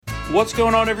What's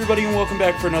going on, everybody, and welcome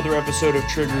back for another episode of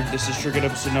Triggered. This is Triggered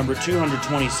episode number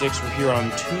 226. We're here on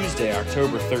Tuesday,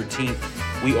 October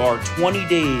 13th. We are 20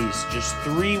 days, just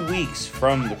 3 weeks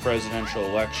from the presidential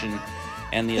election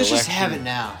and the election. Let's just have it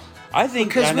now. I think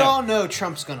because we all know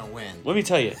Trump's gonna win. Let me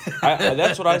tell you,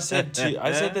 that's what I said to.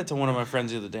 I said that to one of my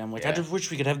friends the other day. I'm like, I just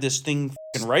wish we could have this thing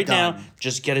right now,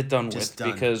 just get it done with,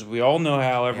 because we all know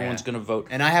how everyone's gonna vote.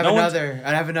 And I have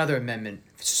another amendment.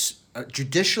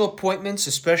 Judicial appointments,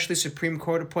 especially Supreme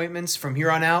Court appointments, from here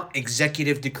on out,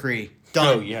 executive decree.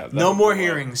 Done. Oh, yeah. No more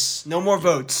hearings. No more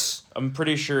votes. I'm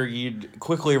pretty sure you'd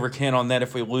quickly recant on that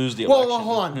if we lose the election. Well,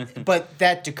 hold on. But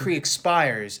that decree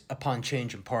expires upon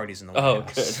change in parties in the White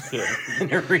House. Good.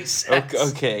 In a recess.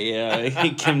 Okay, yeah.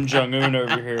 Kim Jong-un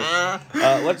over here.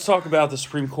 Let's talk about the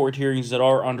Supreme Court hearings that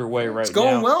are underway right now. It's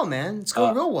going well, man. It's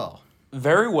going real well.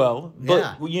 Very well.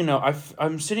 But,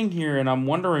 I'm sitting here and I'm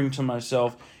wondering to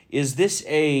myself, is this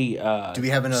a Do we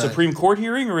have another Supreme Court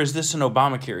hearing, or is this an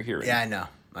Obamacare hearing? Yeah,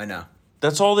 I know.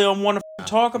 That's all they want to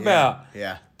talk about.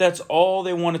 Yeah. That's all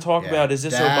they want to talk about. Is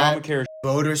this Obamacare?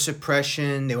 Voter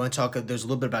suppression. They want to talk. There's a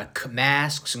little bit about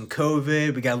masks and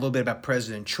COVID. We got a little bit about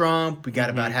President Trump. We got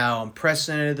about how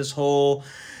unprecedented this whole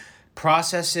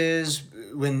process is,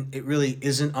 when it really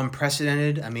isn't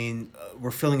unprecedented. I mean,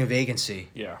 we're filling a vacancy.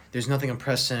 Yeah. There's nothing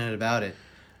unprecedented about it.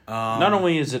 Not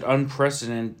only is it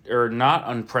unprecedented or not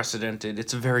unprecedented,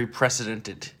 it's very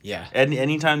precedented. Yeah. And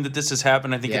anytime that this has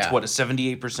happened, I think it's a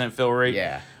 78% fill rate.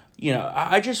 Yeah.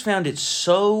 I just found it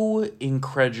so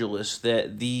incredulous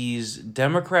that these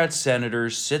Democrat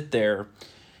senators sit there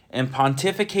and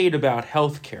pontificate about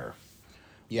health care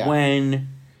when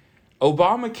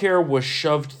Obamacare was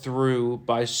shoved through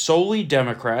by solely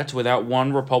Democrats without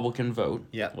one Republican vote.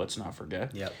 Yep. Let's not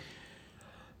forget. Yep.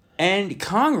 And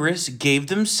Congress gave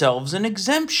themselves an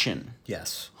exemption.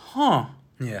 Yes. Huh.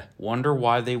 Yeah. Wonder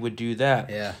why they would do that.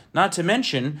 Yeah. Not to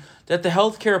mention that the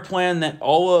health care plan that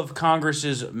all of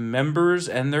Congress's members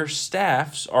and their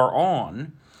staffs are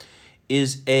on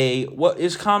is what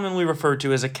is commonly referred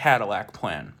to as a Cadillac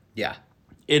plan. Yeah.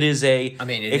 It is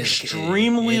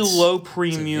extremely low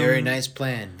premium. It's a very nice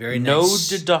plan. Very nice. No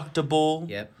deductible.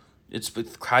 Yep. It's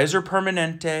with Kaiser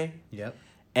Permanente. Yep.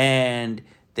 And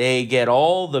they get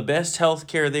all the best health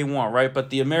care they want, right? But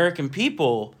the American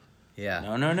people,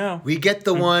 no. We get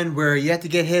the one where you have to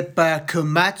get hit by a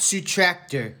Komatsu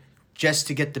tractor just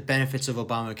to get the benefits of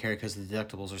Obamacare because the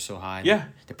deductibles are so high. Yeah.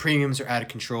 The premiums are out of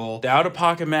control. The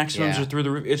out-of-pocket maximums are through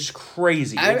the roof. It's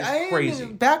crazy. It's crazy.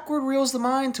 Backward reels the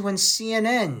mind to when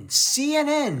CNN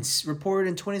reported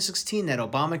in 2016 that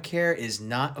Obamacare is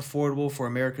not affordable for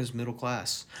America's middle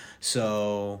class.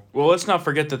 So, well, let's not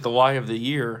forget that the lie of the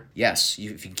year. Yes, if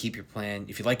you can keep your plan,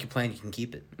 if you like your plan, you can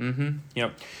keep it. Mm-hmm.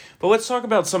 Yep. But let's talk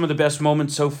about some of the best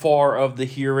moments so far of the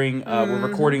hearing. We're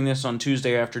recording this on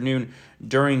Tuesday afternoon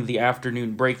during the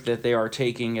afternoon break that they are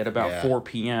taking at about 4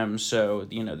 p.m. So,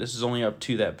 this is only up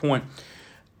to that point.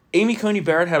 Amy Coney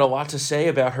Barrett had a lot to say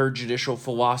about her judicial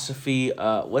philosophy.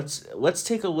 Let's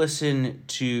take a listen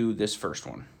to this first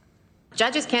one.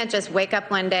 Judges can't just wake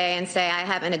up one day and say, I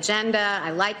have an agenda,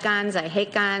 I like guns, I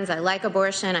hate guns, I like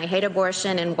abortion, I hate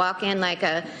abortion, and walk in like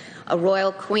a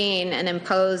royal queen and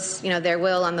impose, their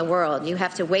will on the world. You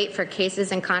have to wait for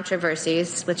cases and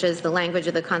controversies, which is the language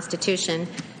of the Constitution,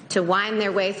 to wind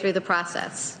their way through the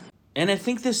process. And I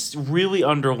think this really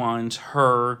underlines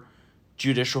her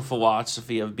judicial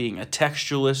philosophy of being a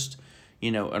textualist,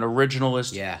 an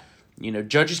originalist. Yeah.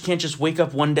 Judges can't just wake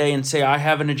up one day and say, I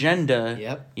have an agenda.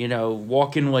 Yep.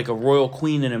 Walk in like a royal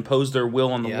queen and impose their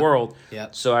will on the world.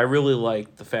 Yep. So I really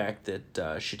like the fact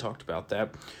that she talked about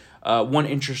that. One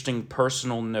interesting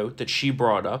personal note that she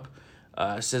brought up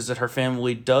says that her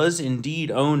family does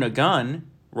indeed own a gun.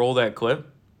 Roll that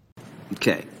clip.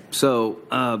 Okay.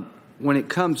 So when it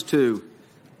comes to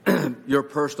your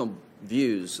personal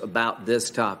views about this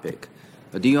topic,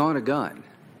 do you own a gun?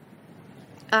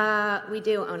 We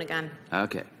do own a gun.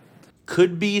 Okay.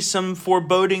 Could be some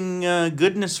foreboding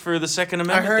goodness for the Second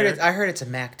Amendment. I heard it's a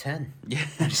MAC-10. Yeah,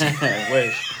 I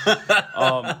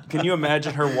wish. Can you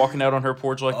imagine her walking out on her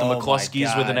porch like the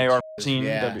McCluskeys with an AR-15?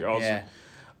 Yeah, That'd be awesome. Yeah.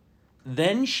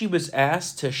 Then she was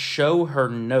asked to show her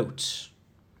notes.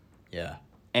 Yeah.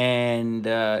 And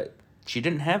she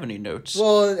didn't have any notes.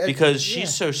 Well, because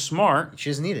she's so smart. She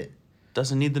doesn't need it.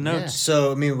 Doesn't need the notes. Yeah.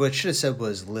 So, what should have said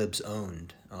was libs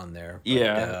owned on there.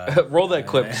 But, roll that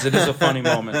clip because it is a funny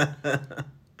moment.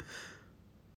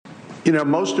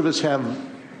 Most of us have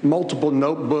multiple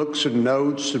notebooks and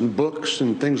notes and books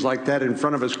and things like that in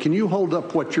front of us. Can you hold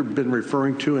up what you've been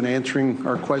referring to in answering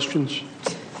our questions?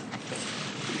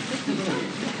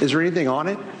 Is there anything on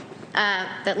it?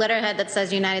 That letterhead that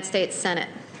says United States Senate.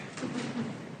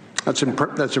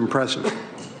 That's impressive.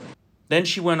 Then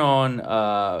she went on,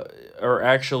 or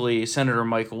actually Senator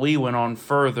Mike Lee went on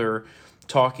further,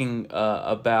 talking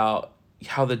about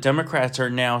how the Democrats are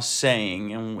now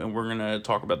saying, and we're going to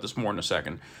talk about this more in a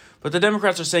second, but the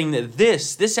Democrats are saying that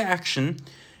this action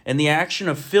and the action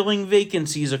of filling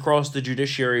vacancies across the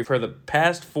judiciary for the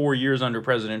past 4 years under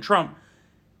President Trump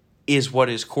is what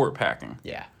is court packing.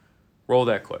 Yeah. Roll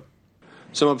that clip.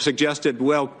 Some have suggested,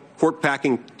 well, court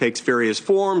packing takes various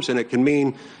forms, and it can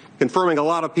mean confirming a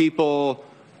lot of people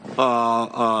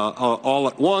all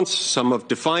at once. Some have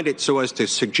defined it so as to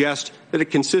suggest that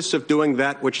it consists of doing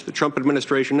that which the Trump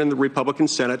administration and the Republican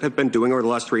Senate have been doing over the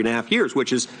last 3.5 years,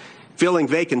 which is filling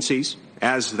vacancies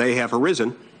as they have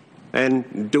arisen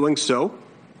and doing so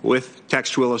with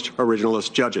textualist,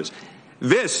 originalist judges.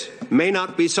 This may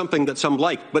not be something that some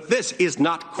like, but this is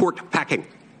not court packing.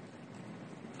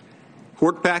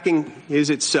 Court packing is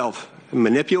itself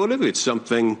manipulative. It's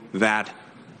something that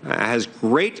has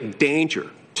great danger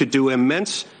to do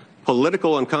immense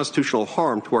political and constitutional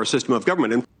harm to our system of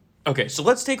government. Okay, so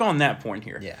let's take on that point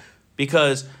here. Yeah.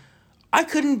 Because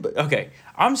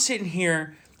I'm sitting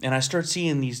here and I start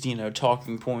seeing these,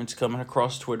 talking points coming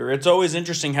across Twitter. It's always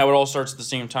interesting how it all starts at the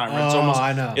same time. Right?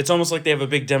 I know. It's almost like they have a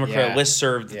big Democrat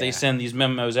listserv that they Yeah. send these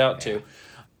memos out to.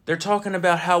 They're talking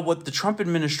about how what the Trump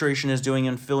administration is doing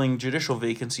in filling judicial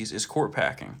vacancies is court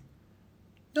packing.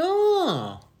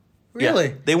 Oh, really?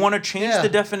 Yeah. They want to change the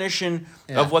definition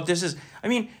of what this is. I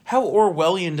mean, how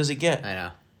Orwellian does it get? I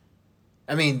know.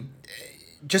 I mean,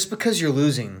 just because you're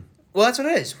losing, well, that's what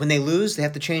it is. When they lose, they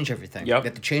have to change everything. Yep. They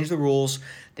have to change the rules.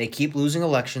 They keep losing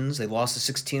elections. They lost the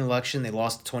 2016 election. They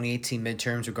lost the 2018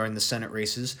 midterms regarding the Senate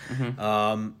races.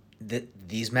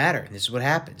 These matter. And this is what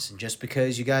happens. And just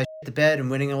because you guys shit the bed and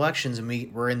winning elections and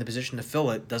we're in the position to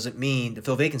fill it doesn't mean to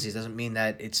fill vacancies doesn't mean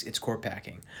that it's court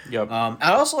packing. Yep.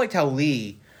 I also liked how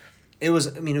Lee, it was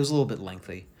a little bit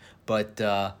lengthy, but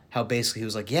how basically he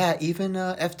was like, yeah, even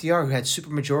FDR, who had super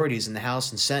majorities in the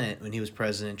House and Senate when he was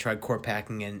president, tried court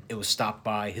packing and it was stopped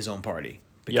by his own party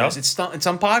because it's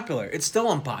unpopular. It's still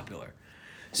unpopular.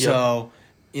 So,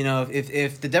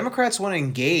 if the Democrats want to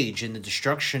engage in the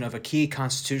destruction of a key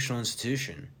constitutional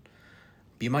institution,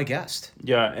 be my guest.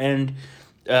 Yeah, and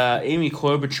Amy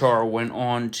Klobuchar went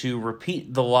on to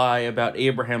repeat the lie about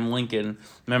Abraham Lincoln.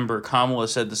 Remember, Kamala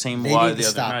said the same lie the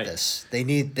other night. This. They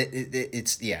need go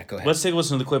ahead. Let's take a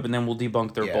listen to the clip and then we'll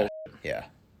debunk their bullshit. Yeah.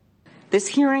 This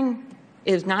hearing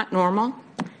is not normal.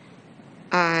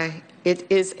 It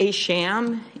is a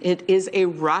sham. It is a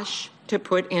rush to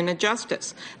put in a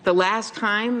justice. The last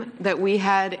time that we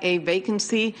had a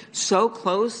vacancy so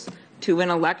close to an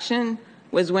election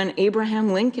was when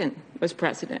Abraham Lincoln was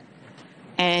president.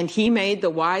 And he made the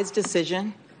wise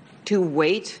decision to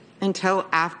wait until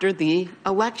after the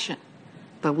election.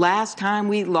 The last time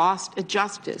we lost a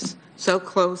justice so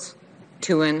close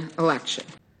to an election.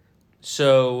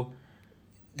 So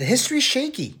the history's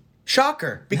shaky.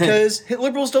 Shocker, because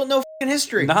liberals don't know f***ing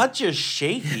history. Not just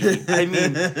shaky. I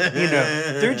mean,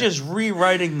 they're just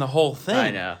rewriting the whole thing.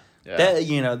 I know.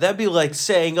 Yeah. That'd be like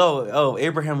saying, oh,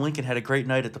 Abraham Lincoln had a great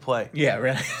night at the play. Yeah,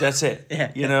 really. That's it.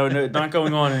 Not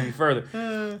going on any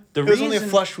further. It was only a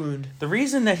flesh wound. The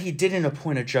reason that he didn't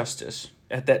appoint a justice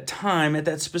at that time, at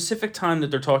that specific time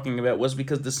that they're talking about, was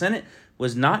because the Senate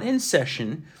was not in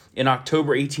session in October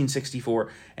 1864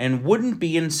 and wouldn't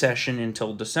be in session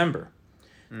until December.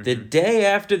 Mm-hmm. The day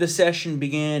after the session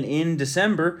began in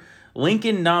December,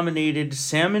 Lincoln nominated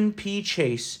Salmon P.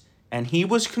 Chase, and he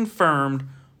was confirmed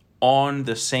on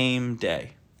the same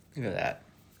day. Look at that.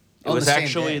 It was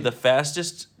actually the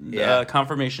fastest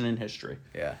confirmation in history.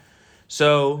 Yeah.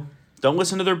 So don't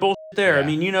listen to their bullshit there. Yeah. I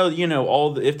mean,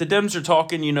 if the Dems are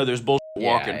talking, there's bullshit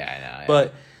walking. Yeah, I know. Yeah.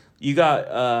 But you got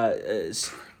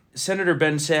Senator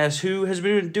Ben Sasse, who has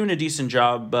been doing a decent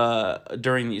job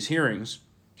during these hearings.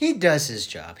 He does his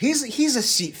job. He's a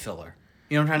seat filler.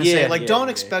 You know what I'm trying to say? Like, don't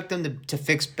expect him to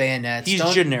fix bayonets. He's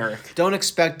generic. Don't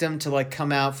expect him to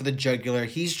come out for the jugular.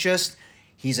 He's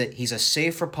a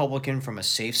safe Republican from a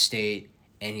safe state,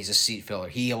 and he's a seat filler.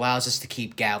 He allows us to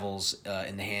keep gavels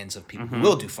in the hands of people who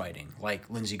will do fighting, like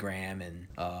Lindsey Graham and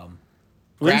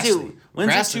Lindsey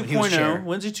 2.0.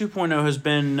 Lindsey 2.0 has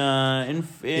been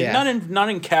not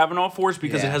in Kavanaugh force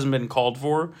because it hasn't been called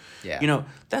for. Yeah.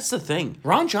 That's the thing.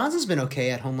 Ron Johnson's been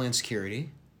okay at Homeland Security.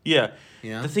 Yeah.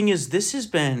 The thing is, this has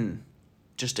been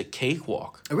just a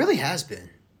cakewalk. It really has been.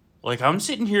 Like, I'm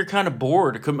sitting here kind of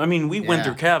bored. I mean, we went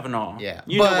through Kavanaugh. Yeah.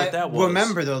 You know what that was.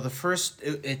 Remember, though,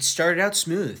 it started out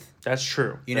smooth. That's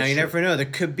true. You never know. There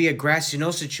could be a grassy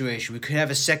knoll situation. We could have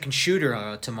a second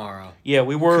shooter tomorrow. Yeah,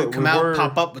 we were. Could come out and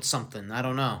pop up with something. I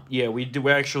don't know. Yeah, we do.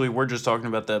 We actually were just talking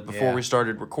about that before we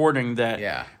started recording. That.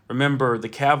 Yeah. Remember the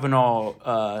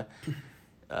Kavanaugh.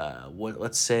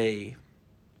 Let's say.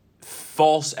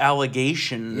 False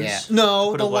allegations. Yeah.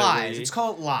 No, the lies. Lightly. It's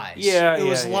called lies. Yeah, It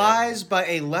was lies by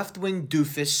a left-wing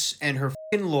doofus and her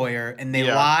f***ing lawyer, and they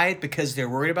lied because they're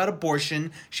worried about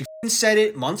abortion. She f***ing said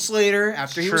it months later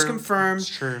after he was confirmed. It's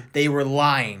true. They were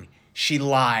lying. She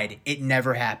lied. It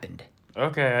never happened.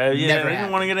 Okay. I Never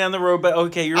didn't want to get down the road, but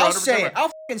okay, you're 100% I'll say right. it. I'll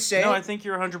f***ing say it. No, I think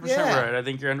you're 100% right. I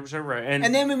think you're 100% right.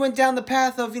 And then we went down the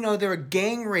path of, there were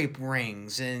gang rape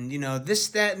rings and, this,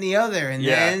 that, and the other. And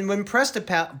then when pressed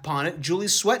upon it, Julie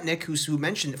Swetnick, who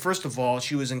mentioned it, first of all,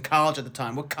 she was in college at the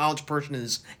time. What college person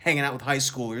is hanging out with high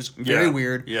schoolers? Very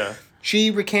weird. Yeah. She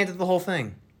recanted the whole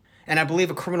thing. And I believe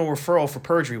a criminal referral for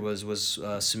perjury was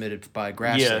submitted by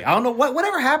Grassley. Yeah. I don't know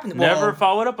whatever happened. Never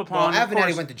followed up upon. Well,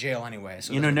 Avenatti went to jail anyway.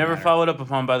 So never followed up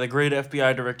upon by the great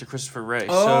FBI director Christopher Wray.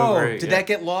 Oh, so great. Did that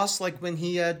get lost? Like when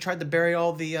he tried to bury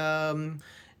all the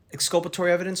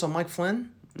exculpatory evidence on Mike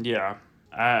Flynn? Yeah.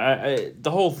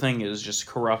 The whole thing is just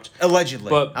corrupt. Allegedly.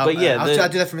 But I'll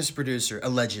do that for Mr. Producer.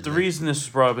 Allegedly. The reason this was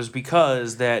brought up is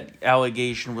because that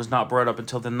allegation was not brought up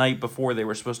until the night before they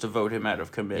were supposed to vote him out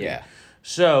of committee. Yeah.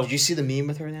 So. Did you see the meme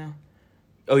with her now?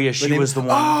 Oh, yeah, she was the one.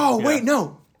 Oh, wait,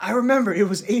 no. I remember. It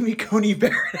was Amy Coney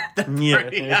Barrett at that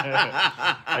party.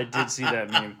 Yeah. I did see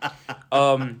that meme.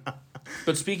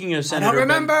 But speaking of Senator... I don't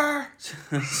remember!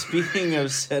 Speaking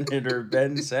of Senator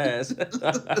Ben Sasse,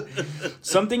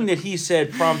 something that he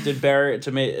said prompted Barrett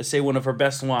to say one of her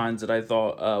best lines that I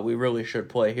thought we really should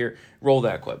play here. Roll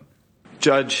that clip.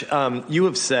 Judge, you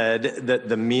have said that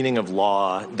the meaning of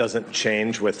law doesn't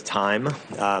change with time,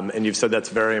 and you've said that's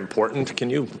very important.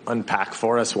 Can you unpack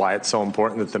for us why it's so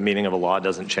important that the meaning of a law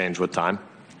doesn't change with time?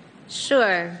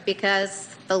 Sure, because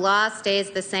the law stays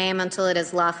the same until it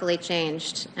is lawfully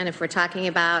changed. And if we're talking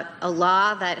about a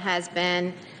law that has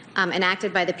been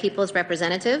enacted by the people's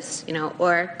representatives,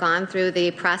 or gone through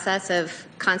the process of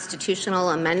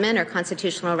constitutional amendment or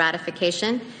constitutional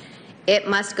ratification, it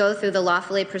must go through the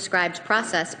lawfully prescribed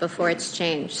process before it's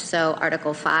changed. So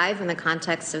Article 5 in the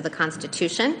context of the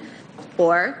Constitution,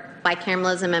 or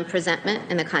bicameralism and presentment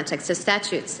in the context of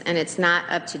statutes. And it's not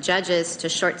up to judges to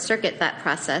short-circuit that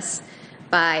process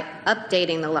by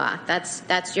updating the law.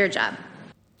 That's your job.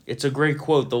 It's a great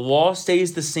quote. The law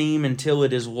stays the same until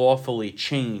it is lawfully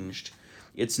changed.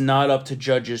 It's not up to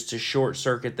judges to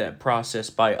short-circuit that process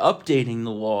by updating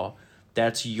the law.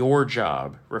 That's your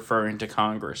job, referring to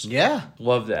Congress. Yeah.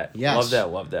 Love that. Yes.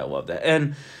 Love that.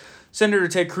 And Senator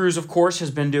Ted Cruz, of course,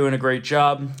 has been doing a great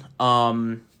job.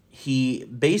 He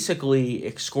basically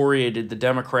excoriated the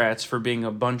Democrats for being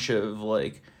a bunch of,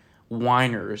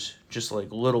 whiners, just like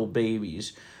little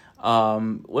babies.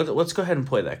 Let's go ahead and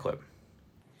play that clip.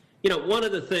 One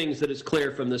of the things that is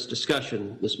clear from this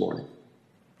discussion this morning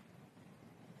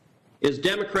is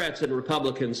Democrats and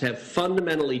Republicans have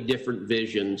fundamentally different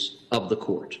visions of the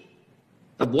court,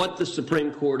 of what the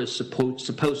Supreme Court is supposed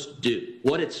to do,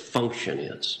 what its function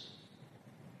is.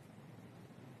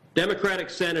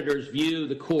 Democratic senators view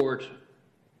the court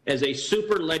as a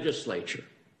super legislature,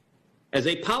 as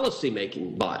a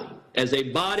policymaking body, as a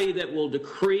body that will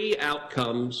decree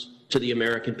outcomes to the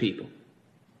American people.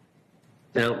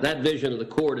 Now, that vision of the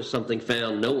court is something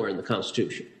found nowhere in the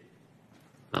Constitution.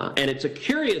 And it's a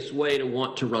curious way to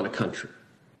want to run a country.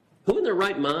 Who in their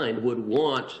right mind would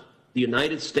want the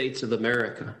United States of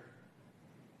America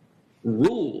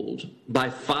ruled by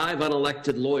 5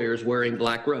 unelected lawyers wearing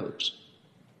black robes?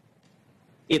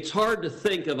 It's hard to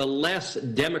think of a less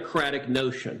democratic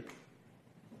notion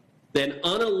than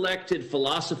unelected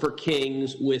philosopher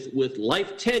kings with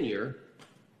life tenure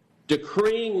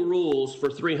decreeing rules for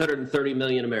 330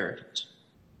 million Americans.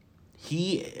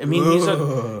 He's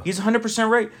 100%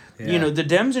 right. Yeah. The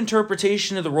Dems'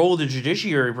 interpretation of the role of the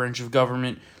judiciary branch of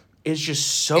government is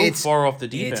just so far off the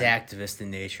deep end. It's activist in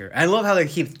nature. I love how they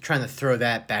keep trying to throw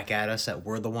that back at us, that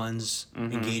we're the ones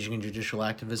engaging in judicial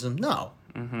activism. No,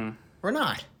 we're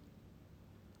not.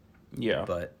 Yeah.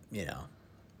 But,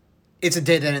 it's a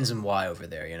dead ends and why over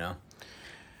there,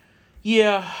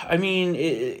 Yeah, I mean,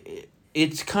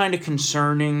 it's kind of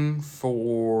concerning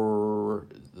for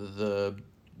the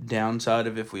downside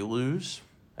of if we lose.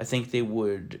 I think they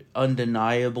would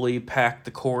undeniably pack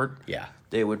the court. Yeah.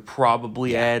 They would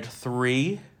probably add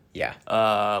 3.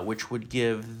 Yeah. Which would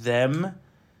give them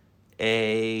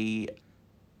what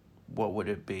would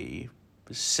it be?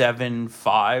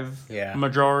 7-5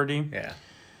 majority. Yeah.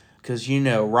 Because,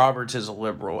 Roberts is a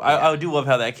liberal. Yeah. I do love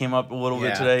how that came up a little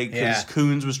bit today, because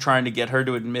Coons was trying to get her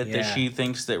to admit that she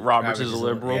thinks that Roberts is a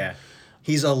liberal.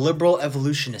 He's a liberal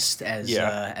evolutionist, as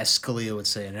Scalia would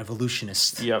say, an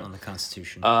evolutionist on the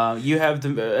Constitution. You have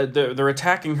they're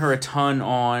attacking her a ton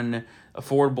on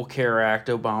Affordable Care Act,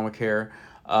 Obamacare.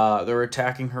 They're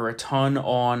attacking her a ton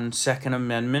on Second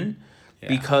Amendment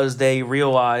because they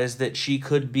realize that she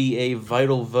could be a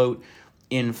vital vote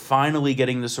in finally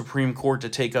getting the Supreme Court to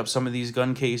take up some of these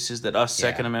gun cases that us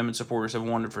Second Amendment supporters have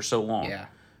wanted for so long. Yeah.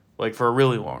 Like, for a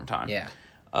really long time. Yeah.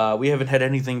 We haven't had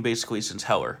anything basically since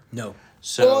Heller. No.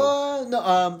 So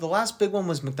the last big one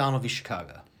was McDonald v.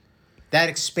 Chicago. That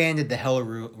expanded the Heller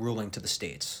ruling to the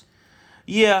states.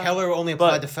 Yeah. Heller only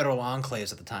applied to federal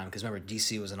enclaves at the time, because remember,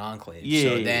 D.C. was an enclave.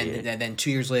 Then 2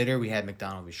 years later, we had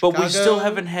McDonald v. Chicago. But we still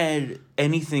haven't had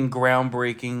anything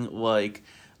groundbreaking like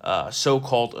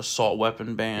so-called assault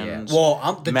weapon bans,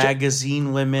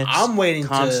 magazine limits, I'm waiting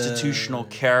constitutional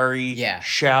carry,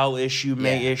 shall issue,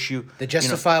 may issue. The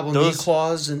justifiable need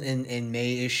clause in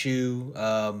may issue,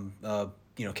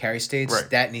 carry states,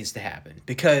 that needs to happen,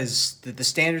 because the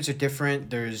standards are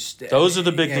different. Those are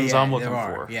the big things I'm looking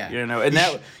for. And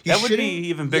that would be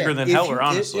even bigger than Heller,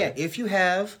 honestly. If you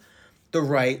have the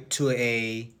right to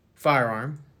a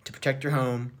firearm to protect your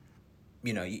home,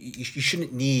 you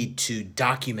shouldn't need to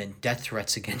document death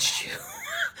threats against you.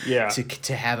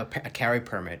 to have a carry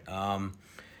permit. And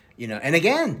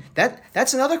again,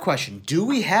 that's another question. Do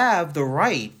we have the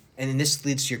right? And this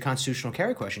leads to your constitutional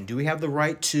carry question. Do we have the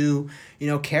right to,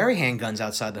 carry handguns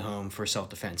outside the home for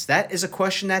self-defense? That is a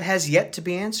question that has yet to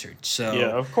be answered. So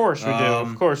of course we do.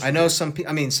 Of course, I know some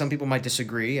people might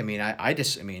disagree.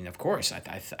 Of course,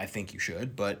 I think you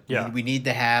should, but we need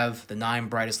to have the 9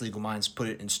 brightest legal minds put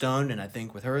it in stone. And I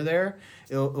think with her there,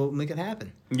 it'll make it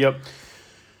happen. Yep.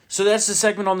 So that's the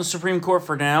segment on the Supreme Court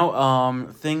for now.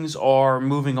 Things are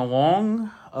moving along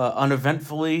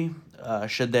uneventfully.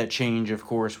 Should that change, of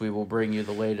course, we will bring you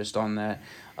the latest on that.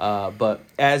 But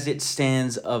as it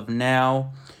stands of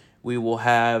now, we will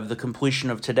have the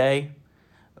completion of today,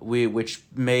 which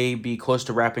may be close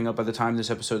to wrapping up by the time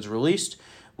this episode's released.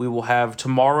 We will have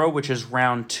tomorrow, which is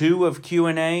round 2 of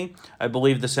Q&A. I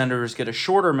believe the senators get a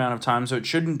shorter amount of time, so it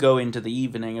shouldn't go into the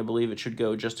evening. I believe it should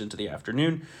go just into the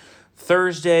afternoon.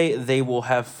 Thursday, they will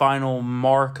have final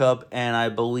markup, and I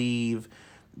believe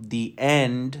the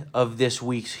end of this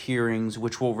week's hearings,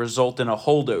 which will result in a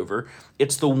holdover.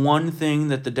 It's the one thing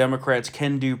that the Democrats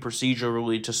can do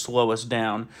procedurally to slow us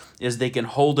down, is they can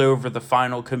hold over the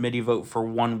final committee vote for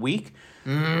 1 week.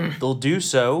 They'll do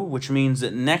so, which means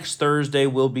that next Thursday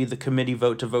will be the committee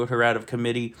vote to vote her out of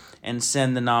committee and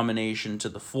send the nomination to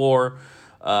the floor.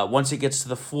 Once it gets to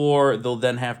the floor, they'll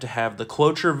then have to have the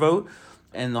cloture vote,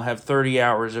 and they'll have 30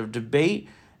 hours of debate,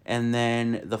 and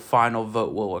then the final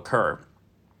vote will occur.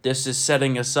 This is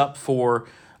setting us up for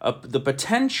the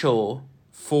potential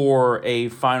for a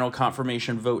final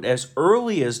confirmation vote as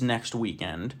early as next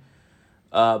weekend,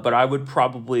 but I would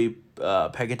probably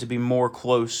peg it to be more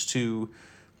close to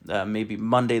maybe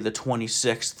Monday the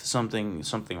 26th,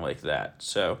 something like that.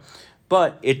 So,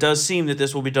 but it does seem that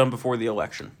this will be done before the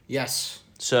election. Yes.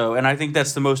 So, and I think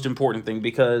that's the most important thing,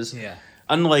 because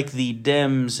unlike the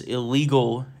Dems'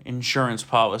 illegal insurance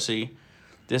policy,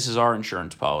 this is our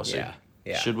insurance policy.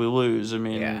 Yeah. Should we lose?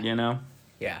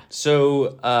 Yeah.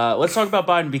 So let's talk about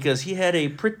Biden, because he had a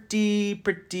pretty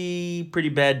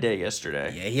bad day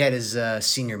yesterday. Yeah, he had his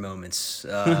senior moments.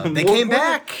 They came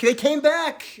back.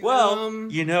 Well,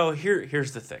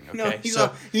 here's the thing. Okay,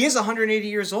 he is 180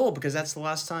 years old, because that's the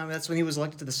last time. That's when he was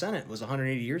elected to the Senate. Was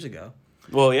 180 years ago.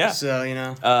 Well, yeah. So,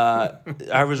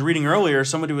 I was reading earlier,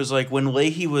 somebody was like, when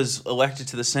Leahy was elected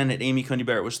to the Senate, Amy Coney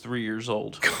Barrett was 3 years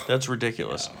old. That's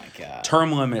ridiculous. Oh, my God.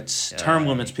 Term limits,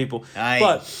 people.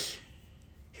 But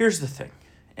here's the thing,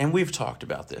 and we've talked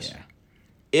about this. Yeah.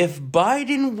 If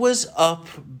Biden was up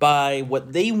by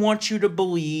what they want you to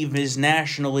believe is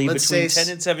nationally between 10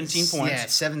 and 17 points. Yeah,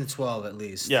 7 to 12 at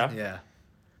least. Yeah.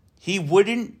 He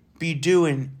wouldn't be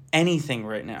doing anything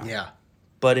right now. Yeah.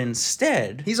 But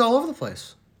instead, he's all over the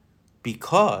place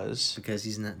because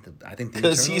he's not. I think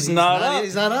because he's not up.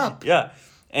 He's not up. Yeah,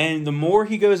 and the more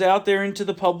he goes out there into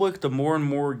the public, the more and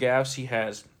more gaffes he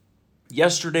has.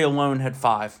 Yesterday alone had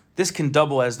 5. This can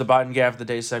double as the Biden gaffe of the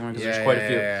day segment, because there's quite a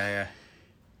few. Yeah.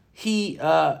 He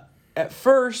at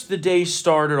first the day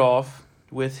started off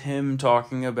with him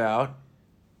talking about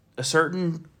a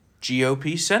certain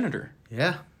GOP senator.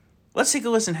 Yeah. Let's take a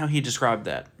listen how he described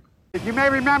that. If you may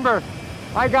remember,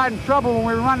 I got in trouble when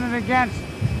we were running against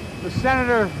the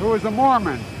senator who was a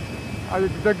Mormon,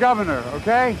 the governor,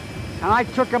 okay? And I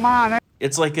took him on.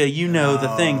 It's like a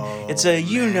the thing. It's a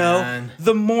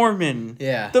the Mormon.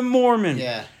 Yeah. The Mormon.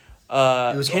 Yeah.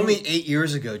 It was only 8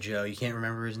 years ago, Joe. You can't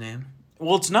remember his name?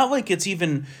 Well, it's not like it's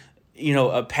even,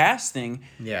 a past thing.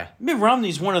 Yeah. Mitt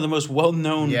Romney's one of the most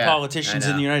well-known politicians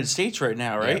in the United States right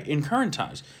now, right? In current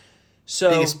times. So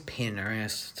biggest pain in our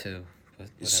ass, too.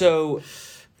 So,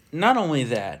 not only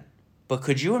that, but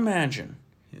could you imagine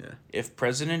if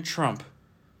President Trump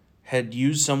had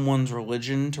used someone's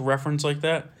religion to reference like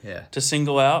that? Yeah. To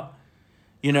single out?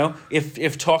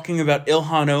 If talking about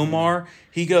Ilhan Omar,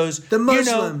 he goes, the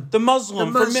Muslim, the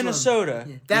Muslim from Minnesota.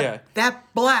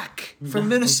 That black from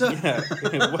Minnesota.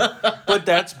 But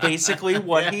that's basically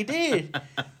what he did.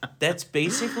 That's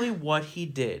basically what he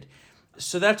did.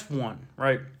 So that's one,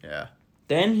 right? Yeah.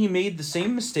 Then he made the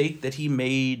same mistake that he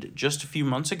made just a few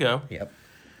months ago. Yep.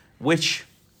 Which,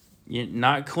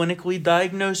 not clinically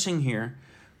diagnosing here,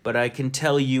 but I can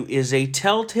tell you is a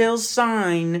telltale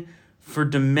sign for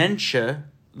dementia.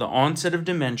 The onset of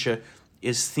dementia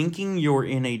is thinking you're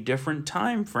in a different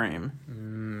time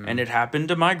frame. And it happened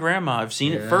to my grandma. I've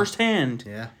seen it firsthand.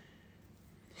 Yeah.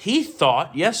 He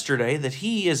thought yesterday that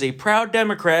he is a proud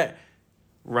Democrat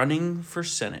running for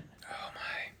Senate. Oh,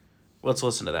 my. Let's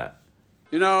listen to that.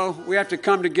 We have to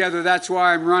come together. That's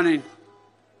why I'm running.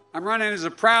 I'm running as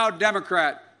a proud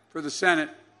Democrat for the Senate.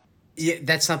 Yeah,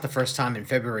 that's not the first time in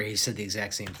February he said the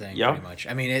exact same thing. Yep. Pretty much.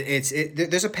 I mean,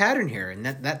 there's a pattern here, and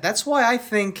that's why I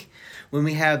think when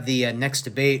we have the next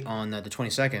debate on the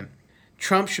 22nd,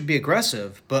 Trump should be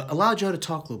aggressive, but allow Joe to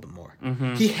talk a little bit more.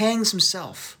 Mm-hmm. He hangs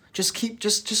himself. Just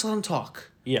let him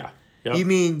talk. Yeah. Yep. You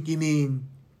mean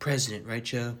president, right,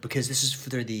 Joe? Because this is for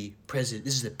the president.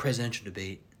 This is the presidential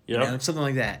debate. Yeah. Something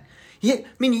like that. Yeah, I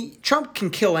mean, Trump can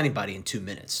kill anybody in 2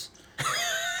 minutes.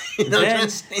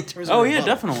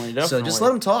 Definitely. So just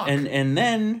let him talk. And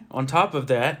then on top of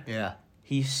that,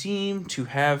 he seemed to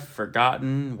have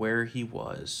forgotten where he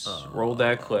was. Roll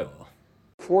that clip.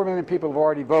 4 million people have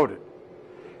already voted.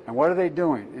 And what are they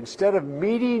doing? Instead of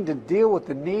meeting to deal with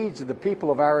the needs of the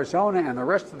people of Arizona and the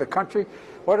rest of the country,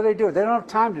 what are they doing? They don't have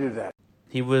time to do that.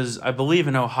 He was, I believe,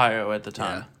 in Ohio at the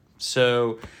time. Yeah.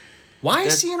 So why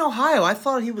is he in Ohio? I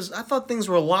thought things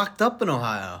were locked up in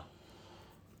Ohio.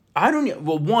 I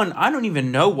don't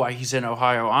even know why he's in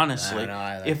Ohio, honestly. I don't know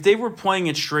either. If they were playing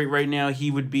it straight right now,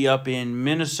 he would be up in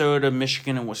Minnesota,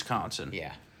 Michigan, and Wisconsin.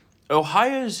 Yeah.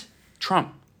 Ohio's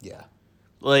Trump. Yeah.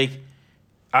 Like,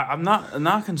 I'm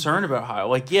not concerned about Ohio.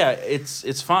 Like, yeah,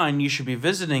 it's fine. You should be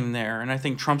visiting there, and I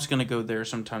think Trump's going to go there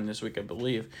sometime this week, I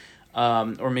believe,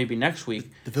 or maybe next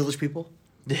week. The Village People.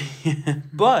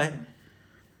 But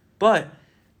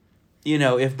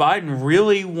if Biden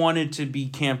really wanted to be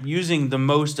using the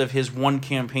most of his one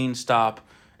campaign stop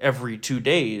every 2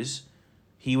 days,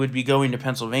 he would be going to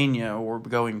Pennsylvania or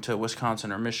going to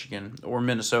Wisconsin or Michigan or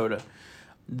Minnesota.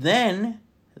 Then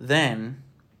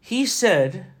he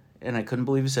said, and I couldn't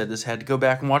believe he said this, had to go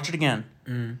back and watch it again.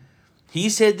 Mm. He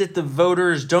said that the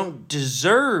voters don't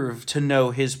deserve to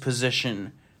know his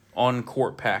position on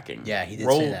court packing. Yeah, he did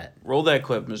say that. Roll that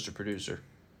clip, Mr. Producer.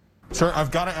 Sir,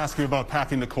 I've got to ask you about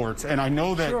packing the courts, and I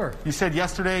know that you said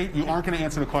yesterday you aren't going to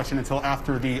answer the question until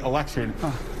after the election,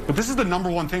 but this is the number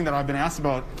one thing that I've been asked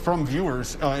about from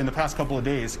viewers in the past couple of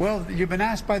days. Well, you've been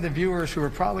asked by the viewers who are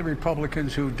probably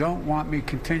Republicans who don't want me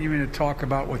continuing to talk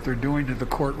about what they're doing to the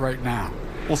court right now.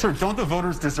 Well, sir, don't the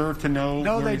voters deserve to know?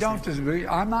 No, they don't.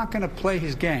 I'm not going to play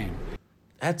his game.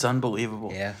 That's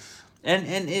unbelievable. Yeah.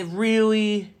 And it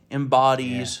really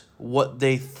embodies what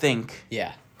they think.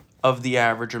 Yeah. Of the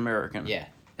average American. Yeah.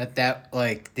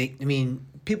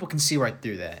 People can see right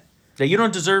through that. That you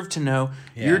don't deserve to know.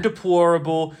 Yeah. You're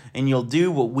deplorable, and you'll do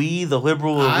what we, the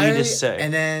liberal elitists, say.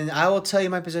 And then I will tell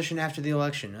you my position after the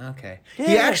election. Okay.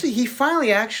 Yeah. He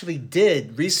finally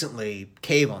did recently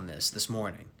cave on this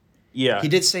morning. Yeah. He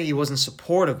did say he wasn't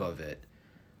supportive of it,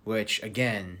 which,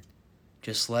 again,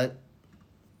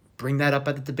 bring that up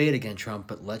at the debate again, Trump,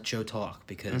 but let Joe talk,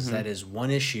 because that is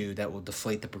one issue that will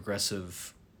deflate the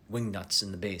progressive wingnuts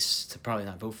in the base to probably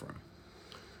not vote for him.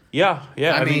 Yeah.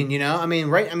 I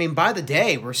mean, by the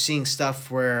day, we're seeing stuff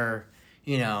where,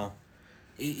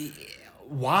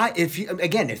 why,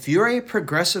 if you're a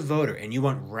progressive voter and you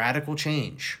want radical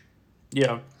change,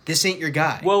 this ain't your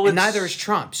guy. Well, and neither is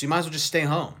Trump, so you might as well just stay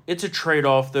home. It's a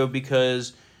trade-off, though,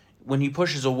 because when he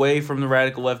pushes away from the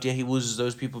radical left, he loses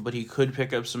those people, but he could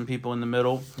pick up some people in the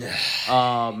middle.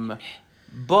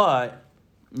 But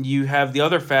you have the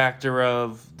other factor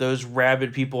of those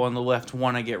rabid people on the left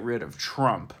want to get rid of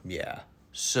Trump. Yeah.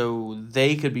 So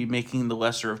they could be making the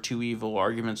lesser of two evil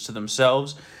arguments to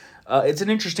themselves. It's an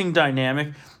interesting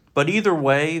dynamic, but either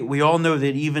way, we all know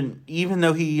that even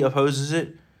though he opposes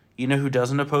it, You know who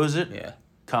doesn't oppose it? Yeah.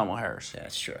 Kamala Harris. Yeah,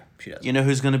 that's true. She does. You know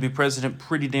who's going to be president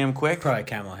pretty damn quick? Probably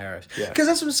Kamala Harris. Yeah. Because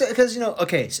that's what I'm saying. Because,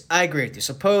 okay, so I agree with you.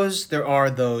 Suppose there are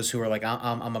those who are like,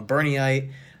 I'm a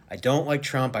Bernieite. I don't like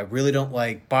Trump. I really don't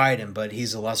like Biden, but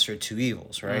he's the lesser of two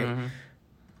evils, right? Mm-hmm.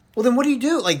 Well, then what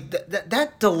do? Like,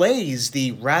 that delays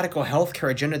the radical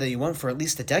healthcare agenda that you want for at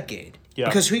least a decade. Yeah.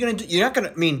 Because who are you going to do? You're not going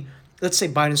to, I mean, let's say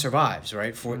Biden survives,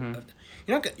 right?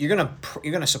 You're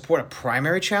gonna support a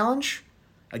primary challenge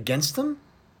against them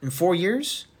in 4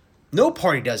 years? No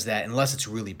party does that unless it's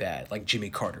really bad, like Jimmy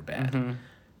Carter bad. Mm-hmm.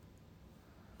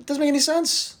 It doesn't make any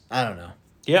sense. I don't know.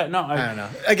 Yeah, no, I don't know.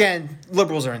 Again,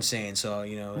 liberals are insane, so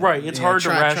right. It's hard to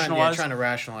rationalize. Trying to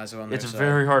rationalize it on It's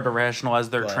very hard to rationalize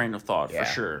their train of thought for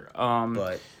sure.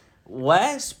 But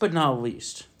last but not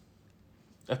least,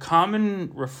 a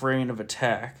common refrain of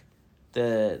attack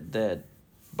that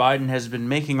Biden has been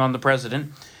making on the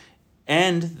president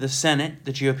and the Senate,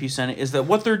 the GOP Senate, is that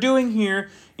what they're doing here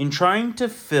in trying to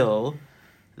fill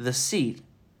the seat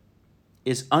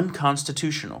is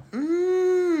unconstitutional.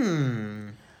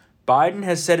 Biden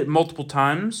has said it multiple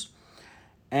times,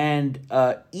 and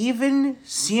even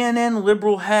CNN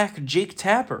liberal hack Jake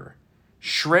Tapper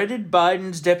shredded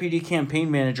Biden's deputy campaign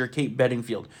manager, Kate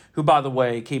Bedingfield, who, by the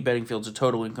way, Kate Bedingfield's a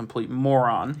total and complete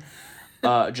moron.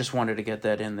 Just wanted to get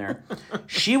that in there.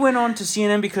 She went on to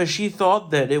CNN because she thought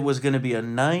that it was going to be a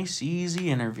nice, easy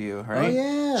interview, right? Oh,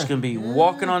 yeah. She's going to be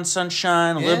walking on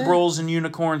sunshine, liberals and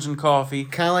unicorns and coffee.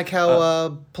 Kind of like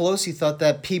how Pelosi thought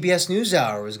that PBS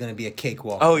NewsHour was going to be a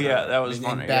cakewalk. Oh, yeah, that was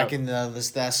funny. Back in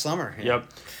this last summer. Yeah. Yep.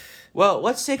 Well,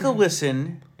 let's take a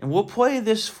listen, and we'll play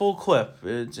this full clip.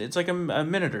 It's like a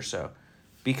minute or so,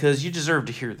 because you deserve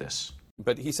to hear this.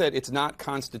 But he said it's not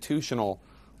constitutional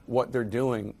what they're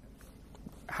doing.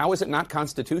 How is it not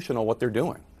constitutional what they're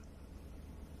doing?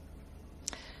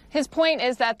 His point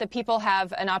is that the people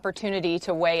have an opportunity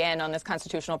to weigh in on this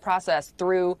constitutional process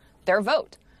through their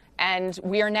vote. And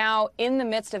we are now in the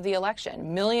midst of the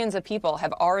election. Millions of people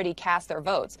have already cast their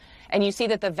votes. And you see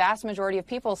that the vast majority of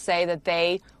people say that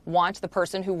they want the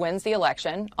person who wins the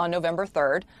election on November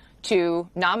 3rd to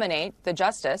nominate the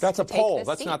justice. That's a poll.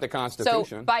 That's seat. Not the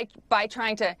Constitution. So by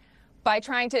trying to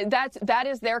that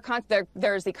is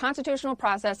there's the constitutional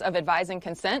process of advise and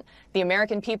consent. The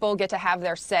American people get to have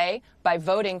their say by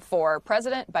voting for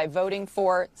president, by voting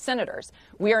for senators.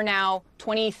 We are now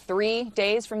 23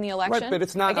 days from the election. Right, but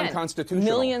it's not unconstitutional.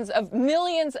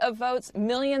 Millions of votes.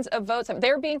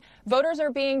 Voters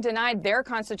are being denied their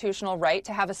constitutional right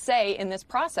to have a say in this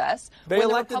process. They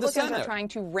elected the Republicans are trying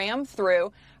to ram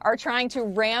through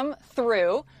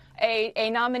a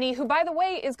nominee who, by the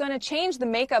way, is going to change the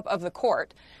makeup of the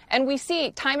court. And we see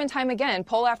time and time again,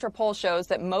 poll after poll shows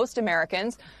that most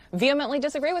Americans vehemently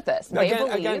disagree with this. They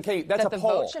believe Kate, that the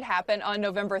vote should happen on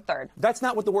November 3rd. That's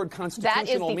not what the word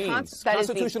constitutional means.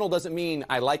 Constitutional doesn't mean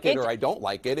I like it or I don't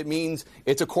like it. It means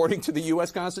it's according to the U.S.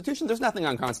 Constitution. There's nothing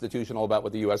unconstitutional about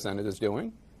what the U.S. Senate is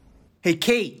doing. Hey,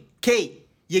 Kate,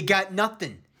 you got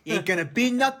nothing. You ain't gonna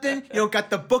be nothing. You don't got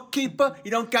the bookkeeper.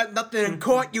 You don't got nothing in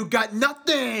court. You got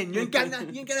nothing. You ain't got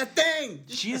nothing. You ain't got a thing.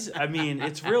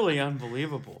 It's really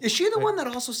unbelievable. Is she the one that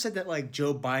also said that like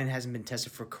Joe Biden hasn't been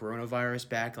tested for coronavirus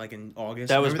back like in August?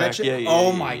 That was back. Yeah.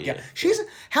 Oh my God. She's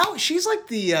like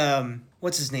the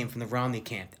what's his name from the Romney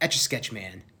camp? Etch-a-Sketch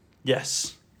man.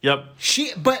 Yes. Yep.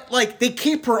 But like they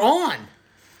keep her on.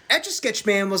 Etch-a-Sketch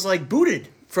man was like booted.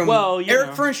 From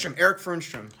Eric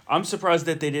Fernstrom. I'm surprised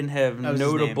that they didn't have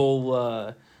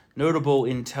notable,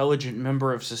 intelligent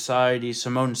member of society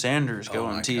Simone Sanders go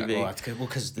on TV. Well, that's good. Well,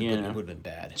 because it would have been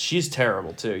bad. She's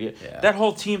terrible too. Yeah. That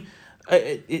whole team,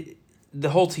 the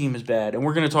whole team is bad, and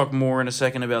we're going to talk more in a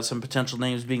second about some potential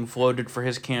names being floated for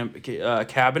his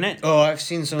cabinet. Oh, I've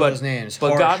seen some of those names.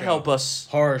 But God help us.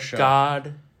 Horror show.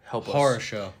 God help us. Horror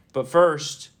show. But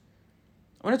first,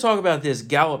 I want to talk about this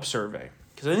Gallup survey.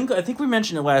 Because I think we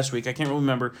mentioned it last week. I can't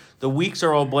remember. The weeks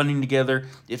are all blending together.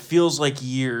 It feels like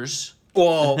years.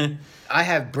 Well, I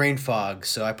have brain fog,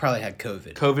 so I probably had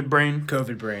COVID. COVID brain?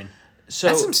 COVID brain. So,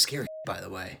 that's some scary by the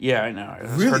way. Yeah, I know.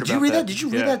 Really? Did you read that? Did you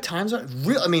read that Times?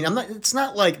 Real? I mean, I'm not. It's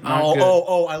not like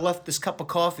I left this cup of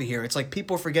coffee here. It's like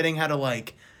people forgetting how to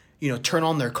turn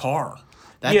on their car.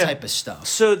 That type of stuff.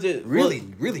 So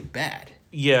really bad.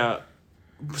 Yeah.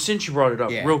 Since you brought it up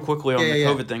real quickly on the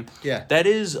COVID thing, that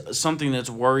is something that's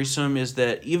worrisome, is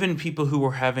that even people who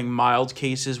are having mild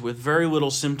cases with very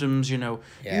little symptoms, no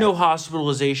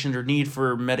hospitalization or need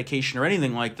for medication or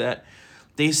anything like that,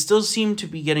 they still seem to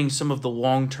be getting some of the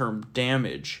long-term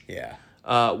damage,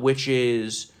 which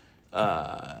is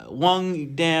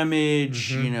lung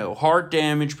damage, heart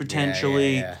damage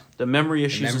potentially, the memory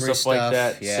issues and stuff like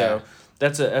that. Yeah. So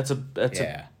That's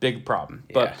a big problem.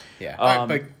 But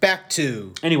but back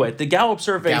to anyway, the Gallup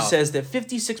survey says that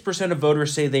 56% of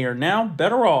voters say they are now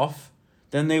better off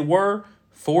than they were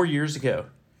 4 years ago.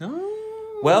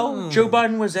 Oh. Well, Joe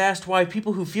Biden was asked why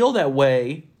people who feel that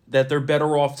way, that they're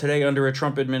better off today under a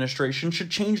Trump administration, should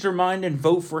change their mind and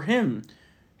vote for him.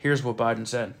 Here's what Biden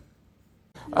said.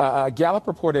 Gallup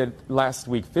reported last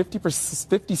week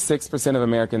 56% of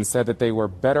Americans said that they were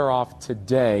better off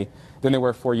today than they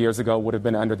were 4 years ago, would have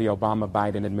been under the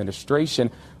Obama-Biden administration.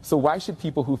 So why should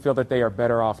people who feel that they are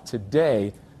better off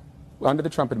today under the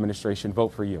Trump administration vote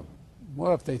for you?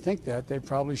 Well, if they think that, they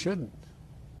probably shouldn't.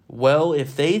 Well,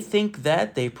 if they think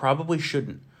that, they probably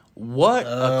shouldn't. What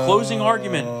a closing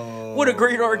argument. What a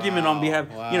great argument on behalf.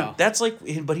 You know, that's like,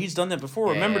 but he's done that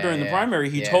before. Remember during the primary,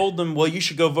 he told them, well, you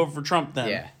should go vote for Trump then.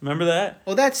 Yeah. Remember that?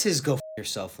 Well, that's his go f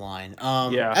yourself line.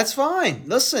 That's fine.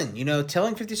 Listen, you know,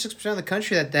 telling 56% of the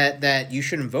country that you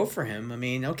shouldn't vote for him, I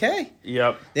mean, okay.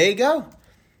 Yep. There you go.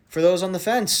 For those on the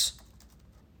fence.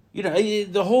 You know,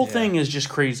 the whole thing is just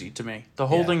crazy to me. The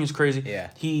whole thing is crazy. Yeah.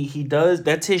 He does,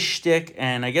 that's his shtick,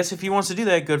 and I guess if he wants to do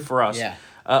that, good for us. Yeah.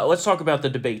 Let's talk about the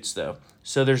debates, though.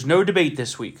 So there's no debate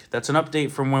this week. That's an update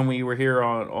from when we were here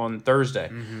on Thursday.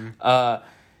 Mm-hmm.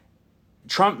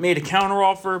 Trump made a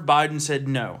counteroffer. Biden said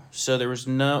no. So there's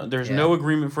no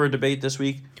agreement for a debate this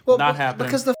week. Well, not happening.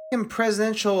 Because the fucking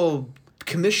presidential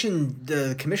commission,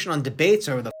 the commission on debates,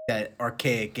 or that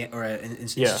archaic or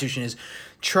institution is,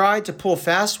 tried to pull a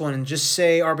fast one and just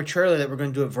say arbitrarily that we're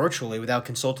going to do it virtually without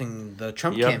consulting the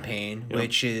Trump campaign,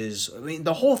 which is, I mean,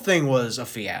 the whole thing was a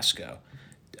fiasco.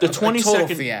 The 22nd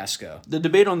total fiasco. The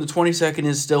debate on the 22nd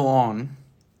is still on,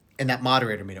 and that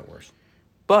moderator made it worse.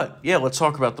 But yeah, let's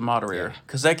talk about the moderator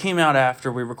because that came out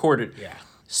after we recorded. Yeah.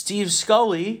 Steve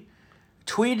Scully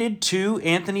tweeted to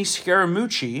Anthony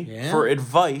Scaramucci for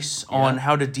advice on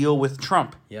how to deal with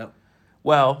Trump. Yep.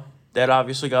 Well, that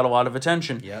obviously got a lot of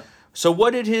attention. Yep. So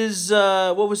what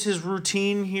was his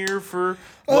routine here for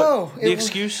the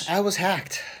excuse? I was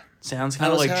hacked. Sounds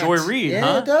kind of like Joy Reid, huh?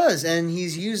 Yeah, it does. And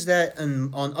he's used that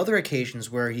on other occasions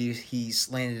where he's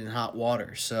landed in hot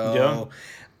water. So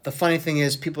the funny thing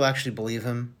is people actually believe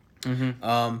him.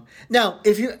 Mm-hmm. Now,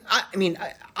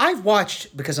 I've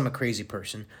watched, because I'm a crazy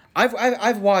person,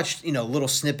 I've watched, little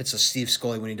snippets of Steve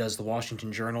Scully when he does the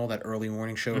Washington Journal, that early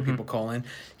morning show where people call in.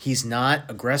 He's not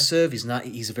aggressive.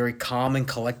 He's a very calm and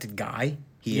collected guy.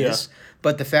 He is.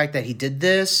 But the fact that he did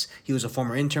this, he was a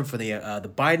former intern for the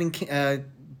Biden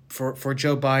for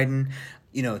Joe Biden,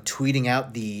 tweeting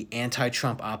out the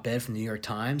anti-Trump op-ed from the New York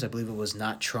Times. I believe it was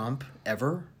not Trump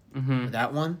ever. Mm-hmm.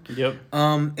 That one. Yep.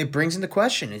 It brings into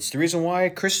question. It's the reason why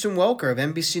Kristen Welker of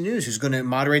NBC News, who's going to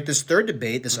moderate this third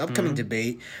debate, this upcoming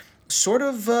debate, sort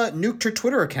of nuked her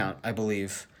Twitter account, I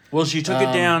believe. Well, she took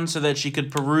it down so that she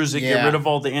could peruse it, get rid of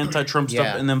all the anti-Trump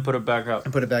stuff, and then put it back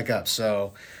up.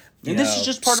 So, this is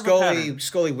just part of a pattern.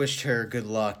 Scully wished her good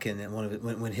luck, and then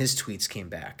when his tweets came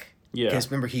back. Yeah.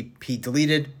 Because remember, he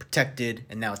deleted, protected,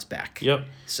 and now it's back. Yep.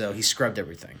 So he scrubbed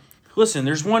everything. Listen,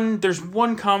 there's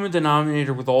one common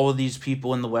denominator with all of these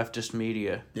people in the leftist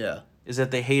media. Yeah. Is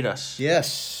that they hate us.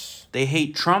 Yes. They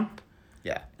hate Trump.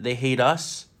 Yeah. They hate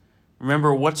us.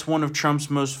 Remember, what's one of Trump's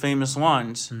most famous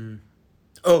lines?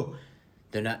 Oh,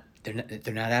 they're not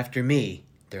after me.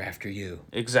 They're after you.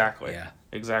 Exactly. Yeah.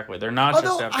 Exactly. They're not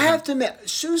just after I have to admit,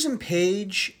 Susan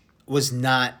Page was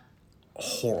not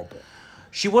horrible.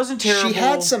 She wasn't terrible. She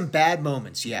had some bad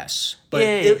moments, yes.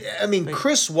 But,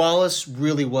 Chris Wallace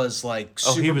really was like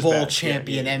Super Bowl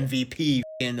champion MVP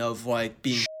of like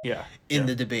being in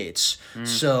the debates.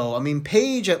 So,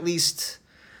 Page at least,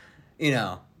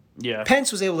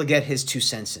 Pence was able to get his 2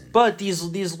 cents in. But these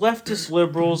leftist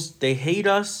liberals, they hate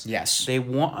us. Yes. They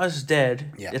want us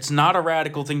dead. Yeah. It's not a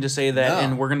radical thing to say that,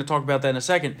 and we're going to talk about that in a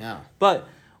second. No. But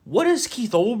what does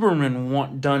Keith Olbermann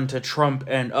want done to Trump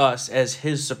and us as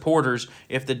his supporters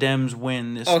if the Dems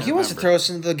win this November? He wants to throw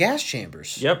us into the gas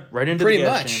chambers. Right into the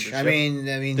gas chambers. Yep.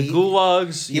 I mean, the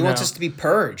gulags. He wants us to be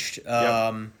purged.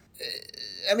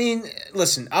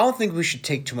 Listen, I don't think we should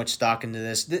take too much stock into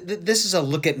this. This is a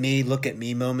look at me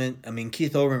moment.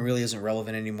 Keith Olbermann really isn't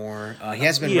relevant anymore. He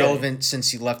hasn't been relevant since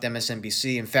he left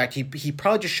MSNBC. In fact, he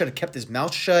probably just should have kept his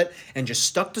mouth shut and just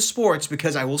stuck to sports,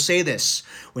 because I will say this.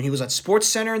 When he was at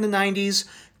SportsCenter in the 90s,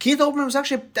 Keith Olbermann was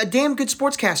actually a damn good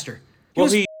sportscaster. He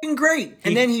was f***ing great.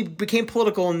 And then he became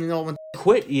political and all went...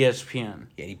 Quit ESPN.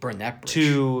 Yeah, he burned that bridge.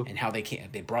 And how they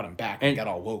brought him back and got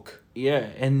all woke. Yeah,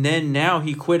 and then now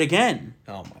he quit again.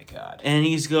 Oh my God. And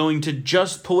he's going to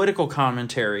just political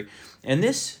commentary. And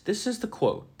this is the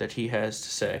quote that he has to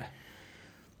say.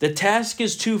 The task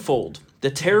is twofold: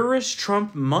 The terrorist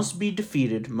Trump must be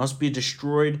defeated, must be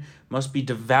destroyed, must be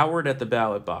devoured at the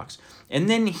ballot box. And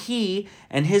then he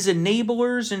and his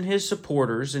enablers and his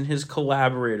supporters and his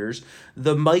collaborators,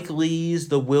 the Mike Lees,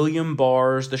 the William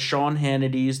Barrs, the Sean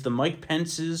Hannitys, the Mike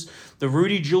Pences, the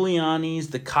Rudy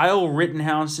Giulianis, the Kyle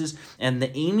Rittenhouses, and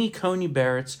the Amy Coney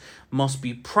Barretts must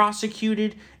be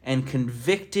prosecuted and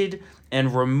convicted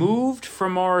and removed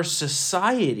from our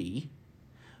society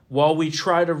while we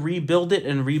try to rebuild it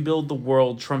and rebuild the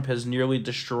world Trump has nearly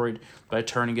destroyed by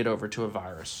turning it over to a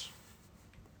virus.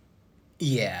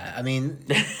 Yeah, I mean,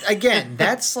 again,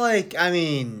 that's like, I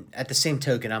mean, at the same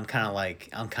token, I'm kind of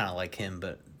like him,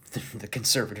 but the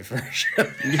conservative version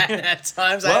of that at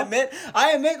times. Well,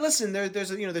 I admit. Listen,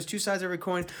 there's two sides of every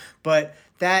coin, but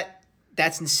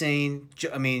that's insane.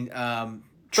 I mean,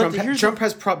 Trump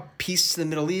has brought peace to the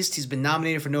Middle East. He's been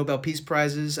nominated for Nobel Peace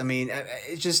Prizes. I mean,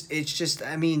 it's just.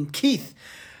 I mean, Keith.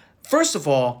 First of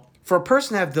all, for a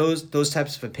person to have those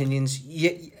types of opinions,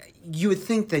 you would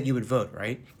think that you would vote,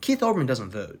 right? Keith Olbermann doesn't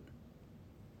vote.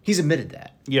 He's admitted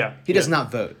that. Yeah, he does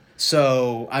not vote.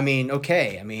 So I mean,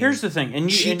 okay. I mean, here's the thing, and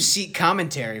cheap seat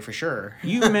commentary for sure.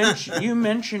 You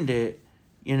mentioned it.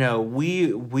 You know,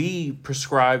 we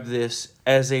prescribe this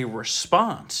as a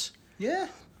response. Yeah.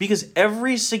 Because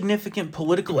every significant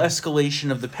political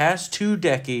escalation of the past 2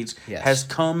 decades has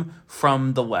come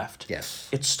from the left. Yes.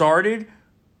 It started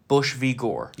Bush v.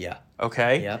 Gore. Yeah.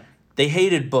 Okay? Yep. They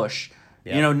hated Bush.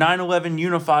 Yep. You know, 9/11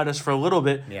 unified us for a little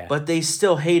bit, but they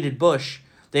still hated Bush.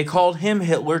 They called him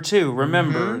Hitler too.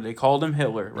 Remember, they called him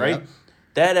Hitler, right? Yep.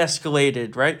 That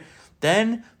escalated, right?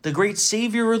 Then the great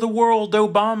savior of the world,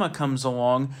 Obama, comes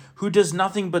along, who does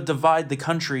nothing but divide the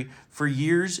country for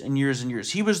years and years and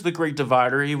years. He was the great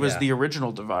divider. He was the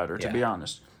original divider, to be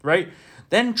honest, right?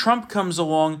 Then Trump comes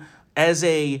along as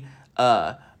a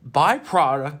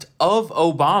byproduct of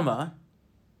Obama.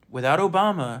 Without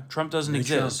Obama, Trump doesn't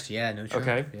exist. Trump. Yeah, no Trump.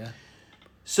 Okay? Yeah.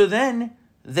 So then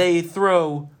they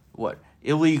throw,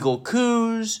 illegal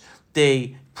coups,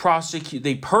 they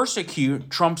persecute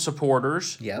Trump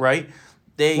supporters, right?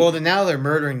 Now they're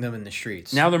murdering them in the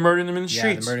streets. Now they're murdering them in the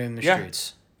streets. They're murdering them in the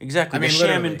streets. Exactly. The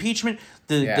sham impeachment,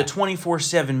 the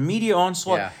 24/7 media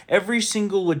onslaught, every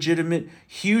single legitimate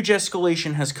huge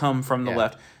escalation has come from the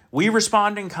left. We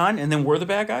respond in kind, and then we're the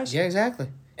bad guys? Yeah, exactly.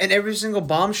 And every single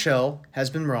bombshell has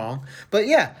been wrong. But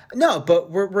we're not. But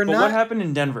what happened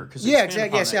in Denver?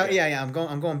 Exactly. Yeah. I'm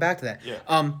going back to that.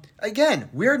 Yeah. Again,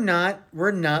 we're not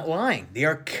lying. They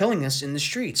are killing us in the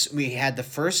streets. We had the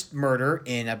first murder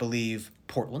in, I believe,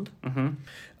 Portland. Mm-hmm.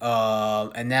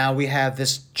 And now we have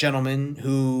this gentleman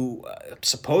who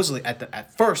supposedly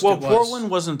at first. Well, Portland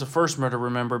wasn't the first murder,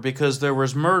 remember, because there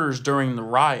was murders during the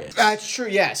riots. That's true.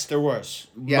 Yes, there was.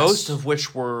 Yes. Most of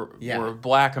which were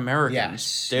Black Americans.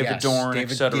 Yes. David Dorn,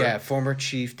 etc. Yeah, former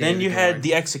chief. David then you Dorn. had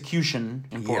the execution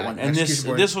in Portland, and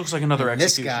this looks like another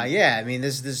execution. This guy, I mean,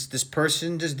 this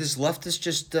person, this leftist,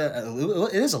 just it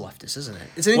is a leftist, isn't it?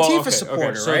 It's an Antifa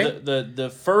supporter, so right?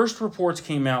 The first reports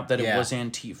came out that it was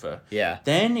Antifa. Yeah.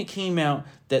 Then it came out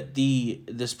that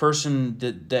this person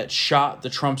that shot the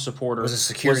Trump supporter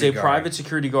was a private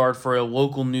security guard for a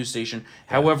local news station.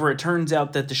 Yeah. However, it turns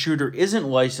out that the shooter isn't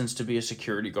licensed to be a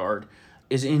security guard,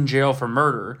 is in jail for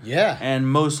murder. Yeah. And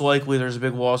most likely there's a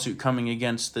big lawsuit coming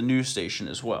against the news station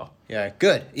as well. Yeah,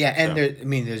 good. Yeah, and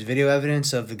there's video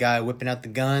evidence of the guy whipping out the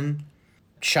gun,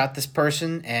 shot this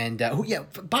person, and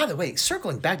by the way,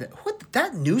 circling back to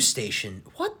that news station,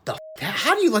 what the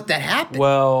how do you let that happen?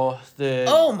 Well,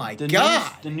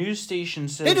 God. The news station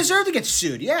says they deserve to get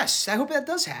sued. Yes, I hope that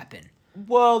does happen.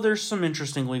 Well, there's some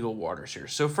interesting legal waters here.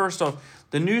 So first off,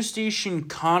 the news station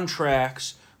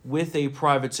contracts with a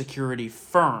private security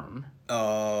firm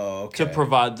to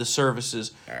provide the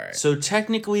services. All right. So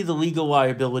technically the legal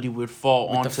liability would fall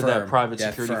onto that private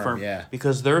security firm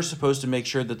because they're supposed to make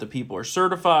sure that the people are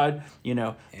certified,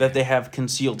 that they have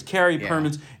concealed carry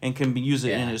permits and can use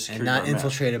it in a security and not firm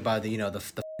infiltrated by the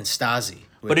Stasi.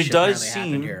 But it does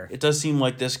seem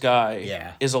like this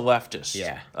guy is a leftist.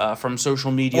 Yeah. From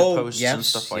social media posts and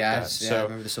stuff like that. So I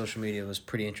remember the social media was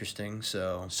pretty interesting.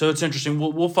 So it's interesting.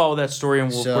 We'll follow that story and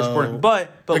we'll report it.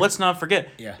 But let's not forget,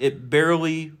 it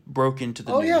barely broke into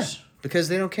the news. Yeah, because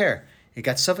they don't care. It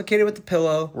got suffocated with the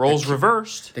pillow. Roles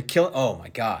reversed. The kill. Oh my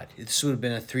God! This would have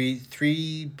been a three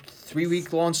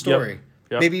week long story.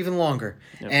 Yep. Maybe even longer.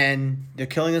 Yep. And they're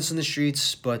killing us in the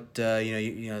streets. But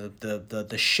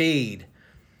the shade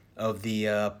of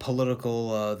the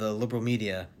political, the liberal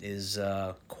media is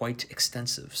quite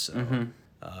extensive. So,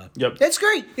 that's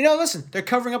great. Listen, they're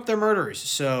covering up their murderers.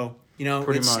 So,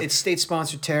 it's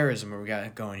state-sponsored terrorism what we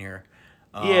got going here.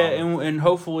 And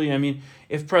hopefully, I mean,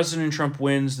 if President Trump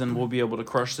wins, then we'll be able to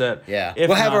crush that. Yeah. If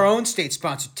we'll have not, our own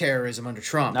state-sponsored terrorism under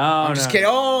Trump. I'm just kidding.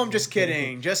 Oh, I'm just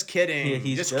kidding. Just kidding. Yeah,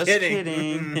 he's just kidding.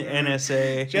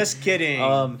 NSA. Just kidding.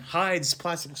 Hides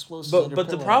plastic explosives. But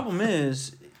the problem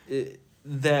is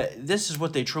that this is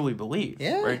what they truly believe.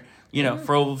 Yeah. Right. You know,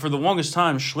 for the longest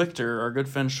time, Schlichter, our good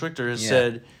friend Schlichter, has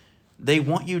said they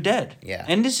want you dead. Yeah.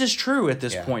 And this is true at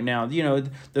this point now. You know,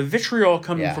 the vitriol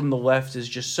coming from the left is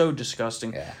just so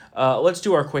disgusting. Yeah. Let's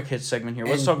do our quick hit segment here.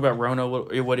 Let's talk about Rona.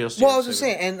 What else? Well, I was just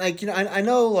saying, and like, you know, I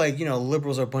know, like, you know,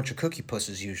 liberals are a bunch of cookie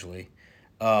pusses usually.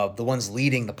 The ones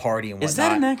leading the party and whatnot. Is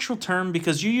that an actual term?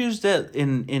 Because you used that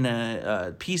in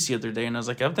a piece the other day, and I was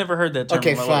like, I've never heard that term.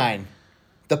 Okay, in my fine.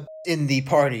 Life. In the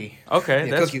party.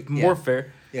 Okay, that's more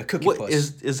fair. Yeah, cookie puss.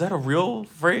 Is that a real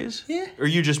phrase? Yeah. Or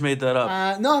you just made that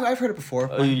up? No, I've heard it before.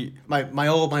 My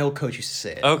old coach used to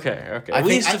say it. Okay. At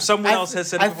least if someone else has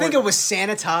said it before. I think it was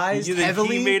sanitized you think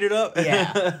heavily. He made it up?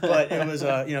 Yeah, but it was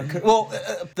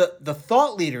the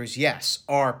thought leaders, yes,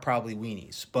 are probably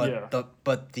weenies,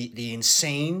 but the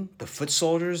insane, the foot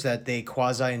soldiers that they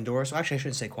quasi endorse. Actually, I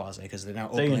shouldn't say quasi because they're now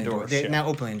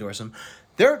openly endorse them.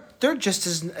 They're just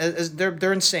as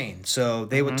they're insane. So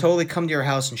they would totally come to your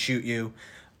house and shoot you.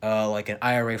 Like an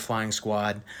IRA flying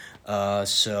squad,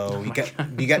 so you got to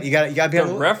be on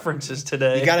the references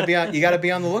today. You got to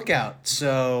be on the lookout.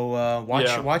 So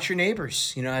watch your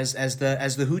neighbors. You know, as the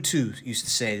Hutus used to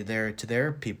say to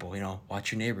their people. You know,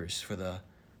 watch your neighbors for the.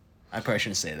 I probably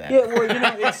shouldn't say that. Yeah, well, you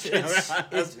know,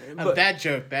 it's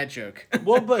a bad joke.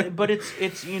 Well, but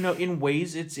it's you know, in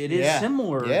ways it is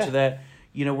similar to that.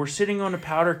 You know, we're sitting on a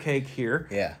powder keg here.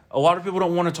 Yeah. A lot of people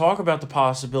don't want to talk about the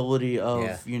possibility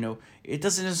of, you know, it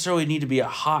doesn't necessarily need to be a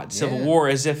hot civil war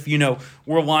as if, you know,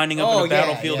 we're lining up in a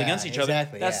battlefield against each other.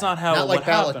 That's not how it would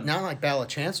happen. Not like Battle of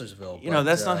Chancellorsville. You know,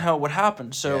 that's not how it would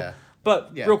happen. So,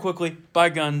 but real quickly, buy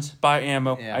guns, buy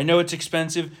ammo. Yeah. I know it's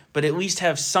expensive, but at least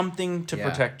have something to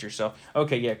protect yourself.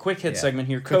 Okay, quick hit segment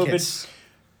here. Quick COVID. Hits.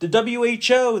 The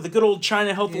WHO, the good old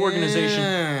China Health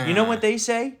Organization. You know what they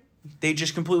say? They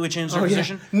just completely changed their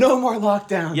position. Yeah. No more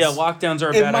lockdowns. Yeah, lockdowns are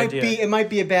a bad idea. It might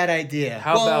be a bad idea.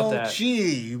 How about that?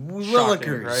 Gee,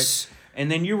 willikers. Right? And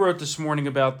then you wrote this morning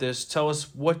about this. Tell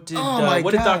us, what did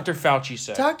Dr. Fauci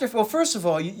say? Well, first of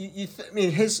all, I mean,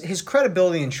 his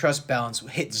credibility and trust balance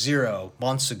hit zero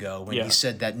months ago when he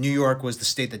said that New York was the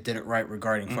state that did it right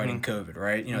regarding fighting COVID.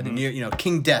 Right? You know, the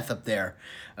King Death up there,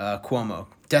 Cuomo,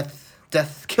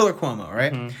 Death Killer Cuomo.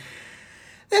 Right?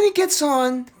 Then he gets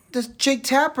on Jake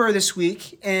Tapper this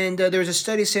week, and there was a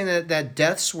study saying that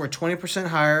deaths were 20%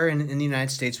 higher in the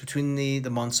United States between the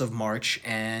months of March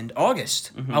and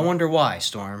August. I wonder why,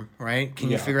 Storm, right? Can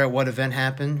you figure out what event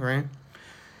happened, right?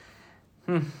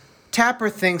 Tapper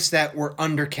thinks that we're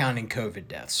undercounting COVID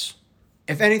deaths.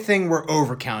 If anything, we're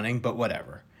overcounting, but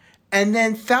whatever. And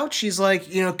then Fauci's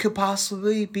like, you know, could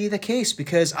possibly be the case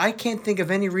because I can't think of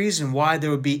any reason why there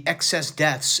would be excess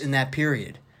deaths in that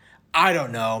period. I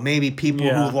don't know. Maybe people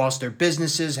who lost their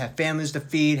businesses, have families to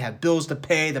feed, have bills to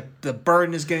pay. The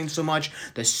burden is getting so much.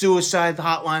 The suicide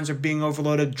hotlines are being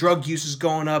overloaded. Drug use is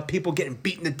going up. People getting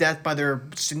beaten to death by their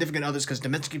significant others because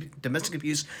domestic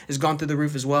abuse has gone through the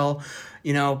roof as well.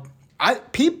 You know,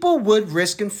 people would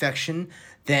risk infection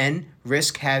than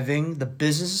risk having the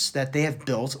business that they have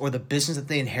built or the business that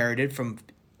they inherited from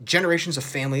generations of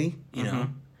family, you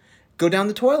know, go down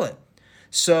the toilet.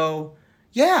 So,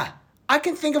 yeah. I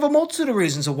can think of a multitude of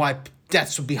reasons of why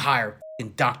deaths would be higher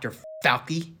in Dr.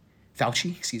 Fauci,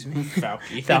 excuse me.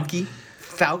 Fauci.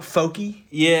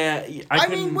 Yeah. I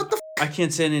mean, what the I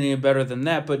can't say anything better than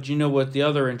that, but you know what the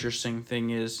other interesting thing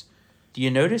is? Do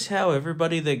you notice how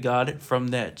everybody that got it from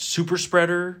that super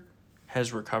spreader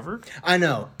has recovered? I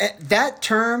know. That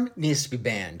term needs to be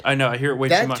banned. I know. I hear it way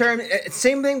too much. That term,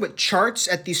 same thing with charts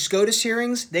at these SCOTUS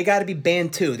hearings. They got to be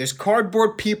banned too. There's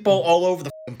cardboard people all over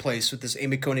the place with this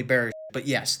Amy Coney Barrett. But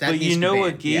yes, that needs to be banned. But you know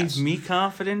what gave me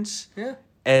confidence? Yeah.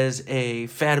 As a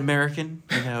fat American,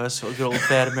 you know, us good old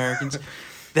fat Americans,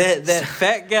 that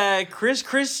fat guy, Chris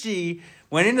Christie,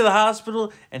 went into the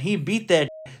hospital and he beat that.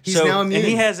 He's now immune. And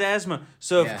he has asthma.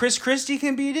 So if Chris Christie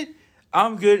can beat it,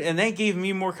 I'm good, and they gave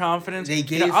me more confidence.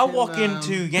 I'll walk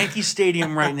into Yankee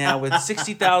Stadium right now with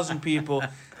 60,000 people.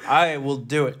 I will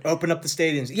do it. Open up the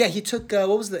stadiums. Yeah, he took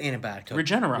what was the antibiotic?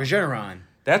 Regeneron.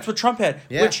 That's what Trump had.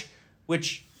 Yeah.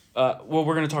 Which well,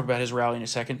 we're going to talk about his rally in a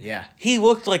second. Yeah. He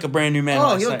looked like a brand new man.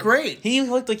 Oh, he looked great. He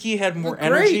looked like he had more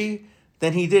energy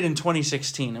than he did in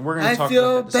 2016, and we're going to talk about that.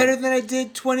 I feel better than I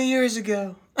did 20 years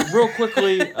ago. Real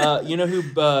quickly, you know who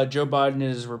Joe Biden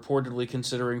is reportedly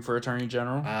considering for Attorney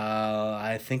General?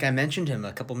 I think I mentioned him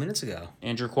a couple minutes ago.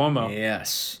 Andrew Cuomo.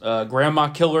 Yes. Grandma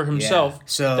killer himself. Yeah.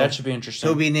 So that should be interesting.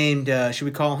 He'll be named, should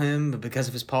we call him, because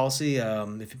of his policy,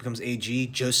 if he becomes AG,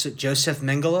 Joseph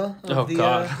Mengele of the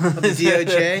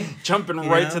DOJ. Jumping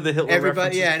right to the Hitler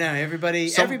everybody, references. Yeah, I know.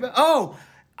 Everybody. Oh!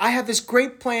 I have this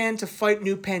great plan to fight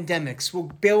new pandemics. We'll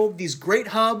build these great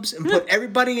hubs and put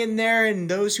everybody in there, and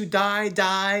those who die,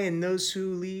 and those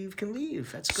who leave can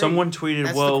leave. That's great. Someone tweeted,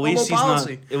 That's "Well, at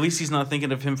least he's not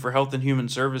thinking of him for Health and Human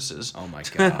Services." Oh my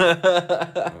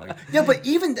god! Yeah, but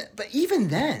even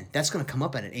then, that's going to come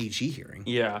up at an AG hearing.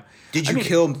 Yeah. Did you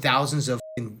kill thousands of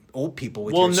old people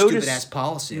with your stupid ass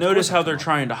policy? Notice how they're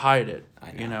trying to hide it.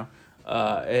 You know.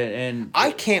 And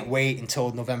I can't wait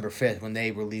until November 5th when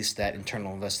they release that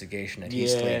internal investigation that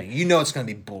he's leading. You know it's going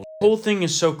to be bullshit. The whole thing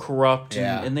is so corrupt,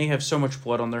 and they have so much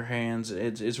blood on their hands.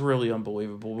 It's really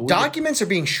unbelievable. Documents are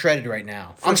being shredded right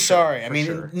now. I'm sorry. I mean,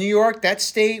 in New York, that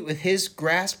state, with his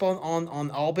grasp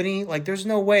on Albany, like, there's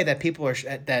no way that people are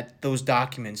that those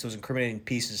documents, those incriminating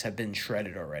pieces, have been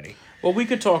shredded already. Well, we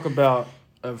could talk about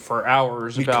for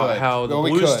hours how the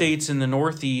blue states in the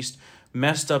Northeast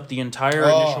messed up the entire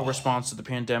initial response to the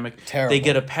pandemic. Terrible. They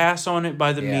get a pass on it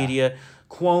by the media.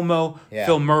 Cuomo,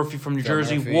 Phil Murphy from New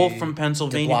Jersey, Wolf from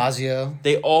Pennsylvania. De Blasio.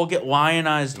 They all get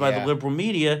lionized by the liberal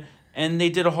media, and they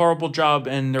did a horrible job,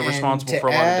 and they're responsible for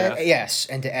a lot of death. Yes,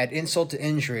 and to add insult to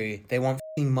injury, they want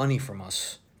money from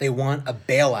us. They want a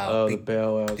bailout. Oh, the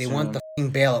bailout. They want the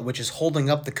bailout, which is holding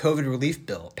up the COVID relief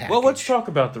bill package. Well, let's talk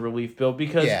about the relief bill,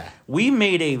 because we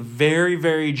made a very,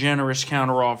 very generous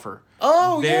counteroffer.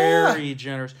 Oh, very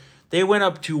generous. They went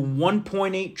up to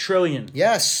 $1.8 trillion.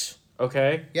 Yes.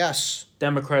 Okay? Yes.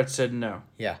 Democrats said no.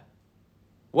 Yeah.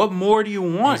 What more do you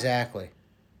want? Exactly.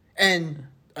 And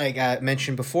like I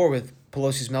mentioned before with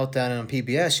Pelosi's meltdown on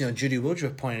PBS, Judy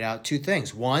Woodruff pointed out two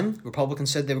things. One, Republicans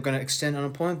said they were going to extend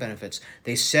unemployment benefits.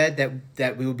 They said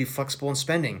that we would be flexible in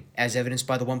spending, as evidenced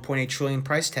by the $1.8 trillion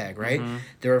price tag, right?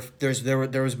 Mm-hmm.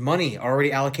 There was money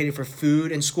already allocated for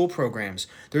food and school programs.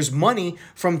 There's money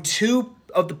from two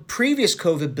of the previous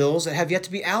COVID bills that have yet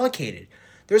to be allocated.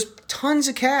 There's tons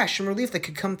of cash and relief that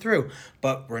could come through,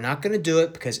 but we're not going to do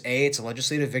it because A, it's a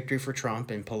legislative victory for Trump,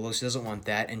 and Pelosi doesn't want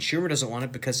that, and Schumer doesn't want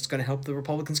it because it's going to help the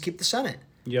Republicans keep the Senate.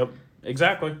 Yep,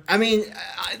 exactly. I mean,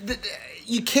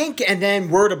 you can't get, and then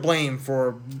we're to blame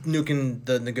for nuking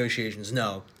the negotiations.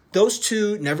 No, those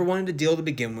two never wanted to deal to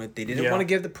begin with. They didn't want to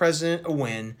give the president a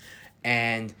win,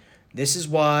 and this is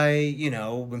why,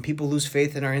 when people lose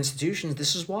faith in our institutions,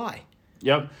 this is why.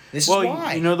 Yep. This is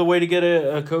why. You know the way to get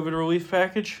a COVID relief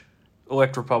package?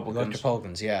 Elect Republicans. Elect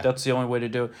Republicans, yeah. That's the only way to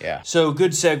do it. Yeah. So,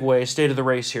 good segue. State of the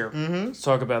race here. Mm-hmm. Let's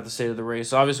talk about the state of the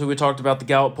race. Obviously, we talked about the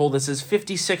Gallup poll that says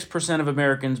 56% of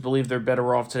Americans believe they're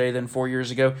better off today than 4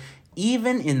 years ago,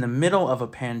 even in the middle of a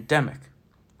pandemic,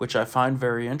 which I find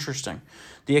very interesting.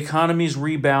 The economy's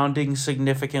rebounding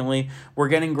significantly. We're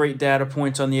getting great data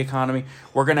points on the economy.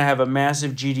 We're going to have a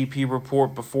massive GDP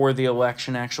report before the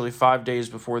election, actually 5 days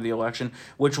before the election,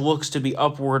 which looks to be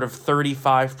upward of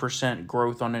 35%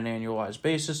 growth on an annualized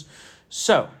basis.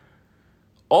 So,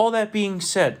 all that being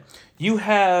said, you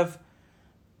have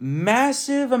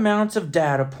massive amounts of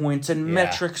data points and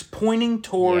metrics pointing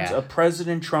towards a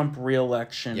President Trump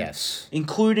re-election. Yes.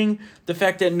 Including the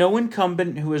fact that no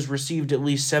incumbent who has received at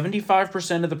least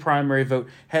 75% of the primary vote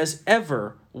has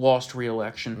ever lost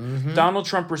re-election. Mm-hmm. Donald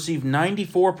Trump received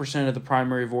 94% of the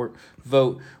primary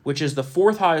vote, which is the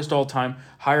fourth highest all time,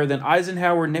 higher than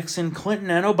Eisenhower, Nixon, Clinton,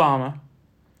 and Obama,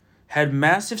 had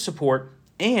massive support,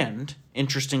 and,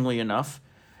 interestingly enough,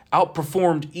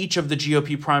 outperformed each of the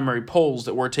GOP primary polls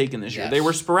that were taken this year. They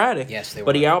were sporadic,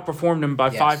 but he outperformed them by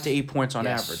 5 to 8 points on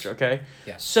average, okay?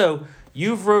 Yes. So,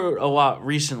 you've wrote a lot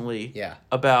recently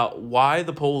about why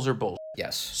the polls are bullshit.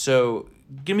 Yes. So,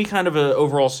 give me kind of an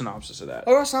overall synopsis of that.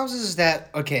 Overall synopsis is that,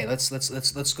 okay,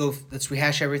 let's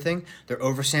rehash everything. They're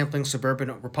oversampling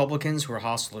suburban Republicans who are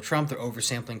hostile to Trump. They're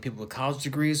oversampling people with college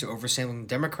degrees. They're oversampling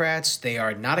Democrats. They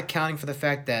are not accounting for the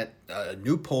fact that a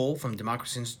new poll from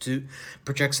Democracy Institute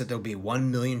projects that there'll be 1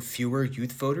 million fewer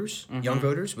youth voters, young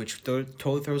voters, which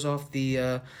totally throws off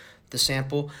the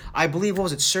sample. I believe, what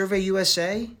was it, Survey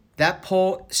USA? That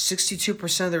poll,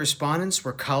 62% of the respondents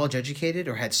were college educated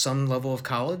or had some level of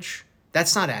college.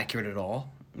 That's not accurate at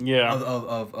all. Yeah.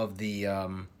 Of the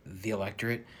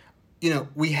electorate.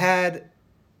 We had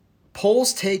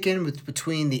polls taken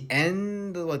between the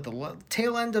end, like the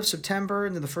tail end of September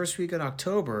into the first week of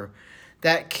October,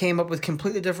 that came up with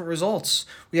completely different results.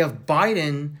 We have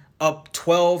Biden up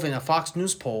 12 in a Fox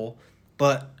News poll,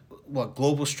 but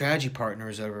Global Strategy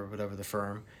Partners, or whatever the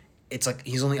firm, it's like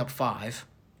he's only up 5.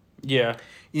 Yeah.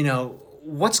 You know,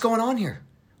 what's going on here?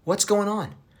 What's going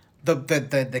on?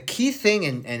 The key thing,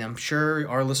 and I'm sure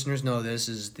our listeners know this,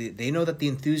 is they know that the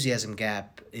enthusiasm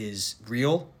gap is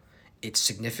real, it's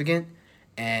significant,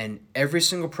 and every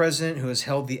single president who has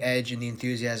held the edge in the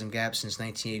enthusiasm gap since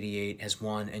 1988 has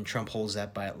won, and Trump holds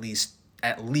that by at least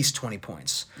 20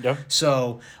 points. Yeah.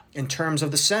 So in terms of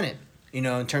the Senate, we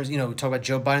talk about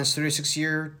Joe Biden's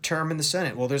 36-year term in the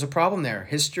Senate. Well, there's a problem there.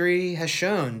 History has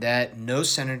shown that no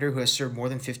senator who has served more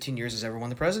than 15 years has ever won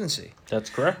the presidency. That's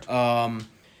correct.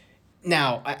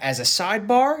 Now, as a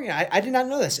sidebar, I did not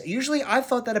know this. Usually, I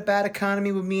thought that a bad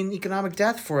economy would mean economic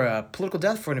death political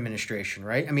death for an administration,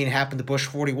 right? I mean, it happened to Bush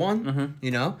 41,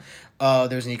 there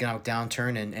was an economic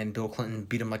downturn, and Bill Clinton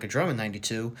beat him like a drum in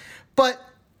 92.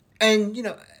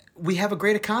 We have a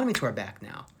great economy to our back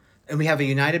now. And we have a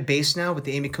united base now with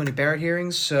the Amy Coney Barrett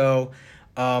hearings. So,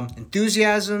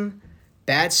 enthusiasm,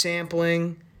 bad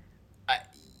sampling.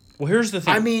 Well, here's the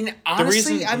thing. I mean,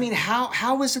 honestly,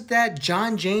 how is it that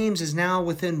John James is now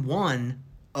within one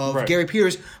of Gary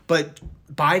Peters, but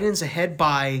Biden's ahead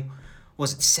by,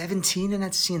 was it 17 in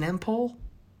that CNN poll?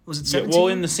 Was it 17? Yeah, well,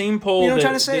 in the same poll, you know what I'm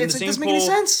trying to say? It doesn't make any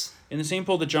sense. In the same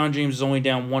poll that John James is only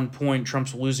down 1 point,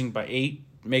 Trump's losing by 8.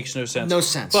 Makes no sense. No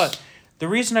sense. But the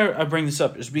reason I bring this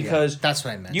up is because that's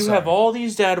what I meant. You have all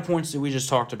these data points that we just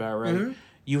talked about, right? Mm-hmm.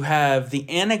 You have the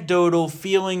anecdotal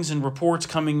feelings and reports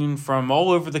coming in from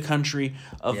all over the country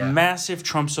of massive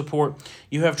Trump support.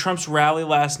 You have Trump's rally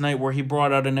last night where he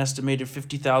brought out an estimated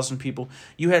 50,000 people.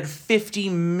 You had 50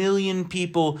 million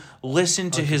people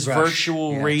listen to his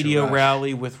virtual radio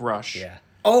rally with Rush. Yeah.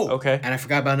 Oh, okay. And I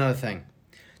forgot about another thing.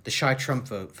 The shy Trump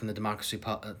vote from the Democracy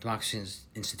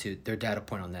Institute, their data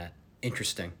point on that.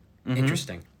 Interesting. Mm-hmm.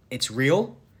 Interesting. It's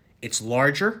real. It's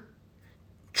larger.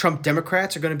 Trump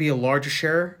Democrats are going to be a larger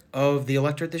share of the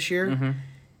electorate this year. Mm-hmm.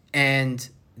 And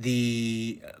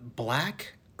the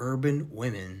black urban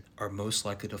women are most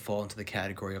likely to fall into the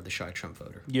category of the shy Trump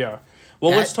voter. Yeah.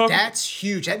 Well, let's talk. That's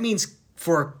huge. That means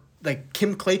for like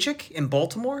Kim Klacik in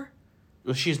Baltimore.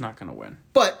 Well, she's not going to win.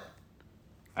 But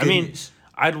I mean,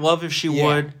 I'd love if she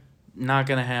would. Not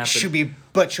going to happen. She'll be in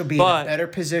a better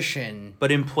position. But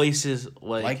in places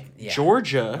like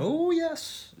Georgia, oh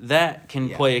yes, that can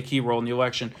play a key role in the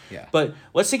election. Yeah. But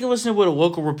let's take a listen to what a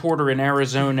local reporter in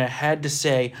Arizona had to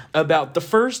say about the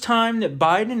first time that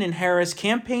Biden and Harris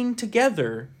campaigned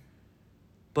together,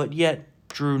 but yet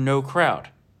drew no crowd.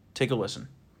 Take a listen.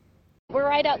 We're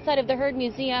right outside of the Herd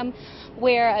Museum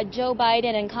where Joe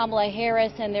Biden and Kamala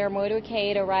Harris and their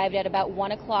motorcade arrived at about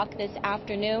 1 o'clock this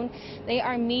afternoon. They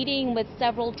are meeting with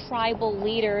several tribal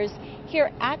leaders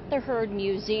here at the Herd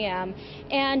Museum.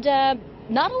 And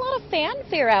not a lot of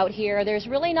fanfare out here. There's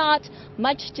really not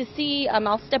much to see.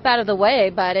 I'll step out of the way,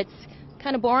 but it's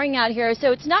kind of boring out here.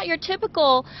 So it's not your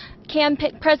typical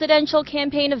presidential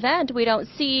campaign event. We don't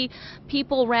see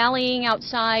people rallying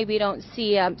outside. We don't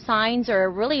see signs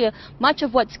or really much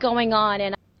of what's going on.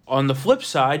 And on the flip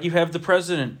side, you have the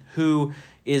president who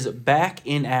is back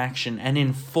in action and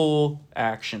in full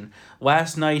action.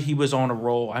 Last night, he was on a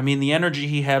roll. I mean, the energy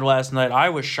he had last night, I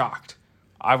was shocked.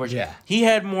 He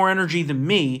had more energy than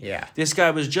me. Yeah. This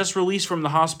guy was just released from the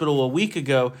hospital a week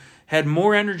ago, had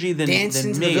more energy than me.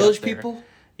 Dancing to the Village People?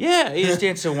 Yeah, he was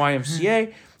dancing to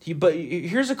YMCA. But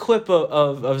here's a clip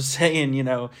of saying,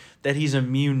 that he's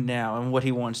immune now and what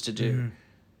he wants to do. Mm-hmm.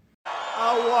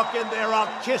 I'll walk in there,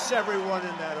 I'll kiss everyone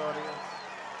in that audience.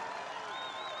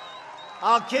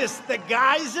 I'll kiss the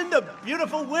guys and the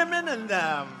beautiful women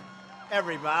and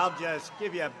everybody. I'll just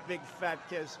give you a big fat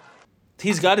kiss.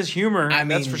 He's got his humor,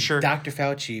 that's for sure. Dr.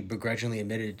 Fauci begrudgingly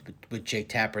admitted with Jake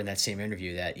Tapper in that same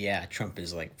interview that, Trump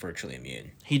is like virtually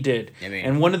immune. He did.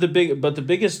 And one of the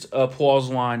biggest applause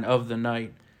line of the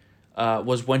night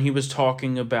was when he was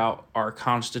talking about our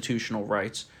constitutional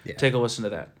rights. Yeah. Take a listen to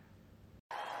that.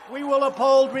 We will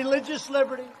uphold religious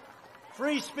liberty,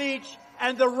 free speech,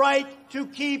 and the right to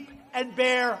keep and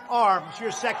bear arms,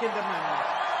 your Second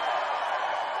Amendment.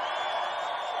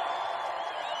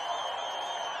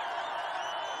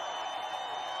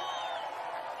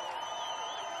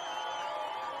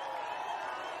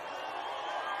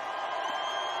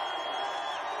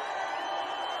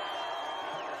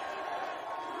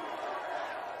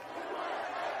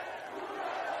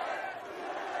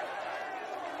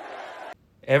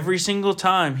 Every single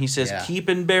time he says, keep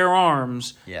and bear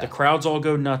arms, the crowds all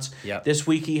go nuts. Yep. This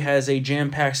week he has a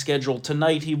jam-packed schedule.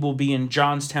 Tonight he will be in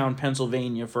Johnstown,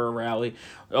 Pennsylvania for a rally.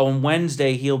 On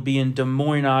Wednesday he'll be in Des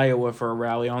Moines, Iowa for a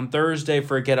rally. On Thursday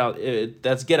for Get Out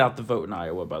the Vote in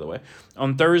Iowa, by the way.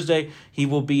 On Thursday he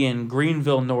will be in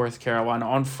Greenville, North Carolina.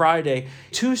 On Friday,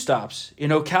 2 stops in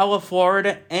Ocala,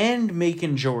 Florida and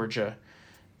Macon, Georgia.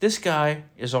 This guy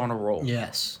is on a roll.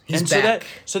 Yes, he's and back.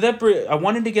 So that I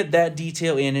wanted to get that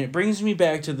detail in. It brings me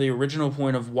back to the original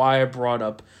point of why I brought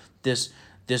up this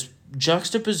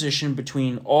juxtaposition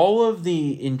between all of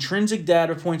the intrinsic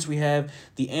data points we have,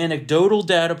 the anecdotal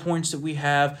data points that we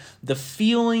have, the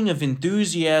feeling of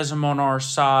enthusiasm on our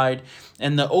side,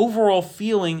 and the overall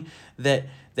feeling that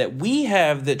we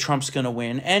have that Trump's going to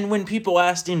win. And when people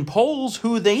asked in polls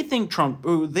who they think's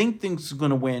going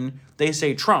to win, they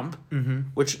say Trump,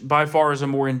 which by far is a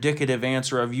more indicative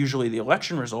answer of usually the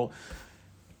election result.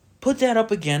 Put that up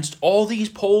against all these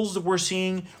polls that we're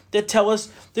seeing that tell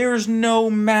us there's no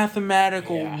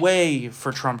mathematical way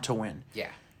for Trump to win. Yeah.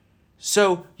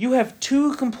 So you have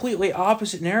two completely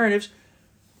opposite narratives.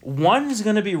 One's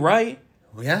going to be right.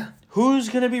 Yeah. Who's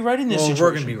going to be right in this situation?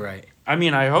 We're going to be right. I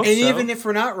mean, I hope and so. And even if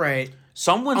we're not right,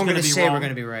 someone's going to be say wrong. We're going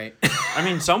to be right. I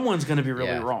mean, someone's going to be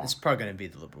really wrong. It's probably going to be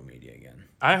the liberal media again.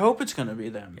 I hope it's going to be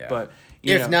them. Yeah. But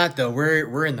if not, though,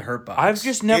 we're in the hurt box. I've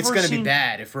just never It's going to seen, be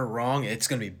bad. If we're wrong, it's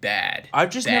going to be bad. I've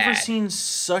just never seen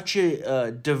such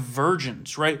a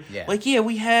divergence, right? Yeah. Like,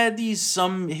 we had these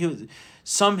some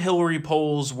Hillary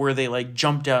polls where they like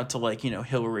jumped out to like,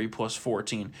 Hillary plus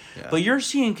 14. Yeah. But you're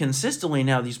seeing consistently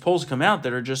now these polls come out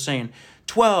that are just saying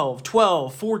 12,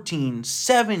 14,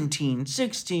 17,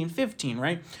 16, 15,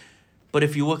 right? But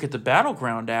if you look at the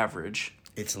battleground average,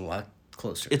 it's a lot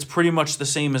closer. It's pretty much the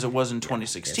same as it was in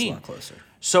 2016. It's a lot closer.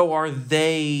 So are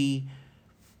they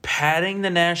padding the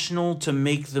national to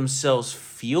make themselves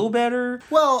feel better?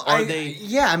 Well, I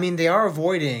mean, they are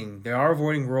avoiding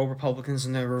rural Republicans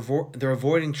and they're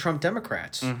avoiding Trump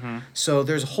Democrats. Mm-hmm. So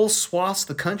there's whole swaths of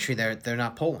the country that they're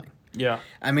not polling. Yeah.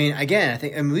 I mean, again, I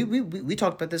think, and we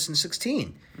talked about this in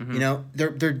 2016.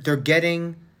 Mm-hmm. They're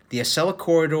getting the Acela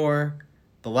corridor,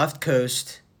 the left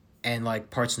coast, and like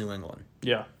parts of New England.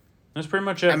 Yeah. That's pretty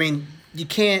much it. I mean, you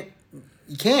can't.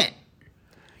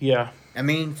 Yeah. I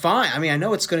mean, fine. I mean, I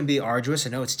know it's going to be arduous. I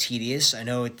know it's tedious. I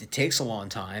know it takes a long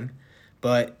time.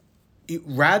 But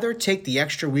rather take the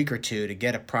extra week or two to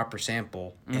get a proper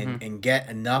sample and get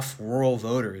enough rural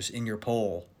voters in your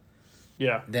poll.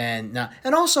 Yeah. Than not.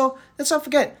 And also, let's not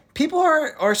forget, people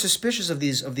are suspicious of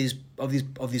these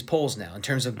polls now in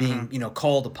terms of being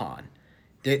called upon.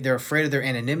 They're afraid of their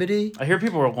anonymity. I hear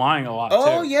people are lying a lot.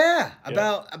 Oh too. Yeah,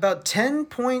 about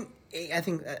 10.8. I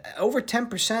think over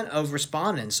 10% of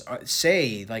respondents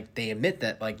say like they admit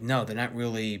that like no, they're not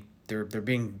really they're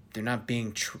not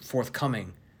being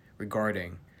forthcoming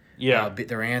regarding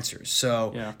their answers.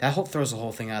 So that throws the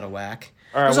whole thing out of whack.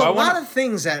 All right, There's a lot of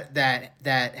things that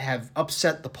have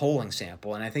upset the polling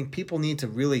sample, and I think people need to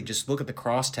really just look at the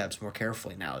crosstabs more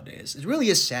carefully nowadays. It really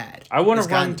is sad. I want to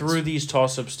run through these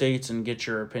toss-up states and get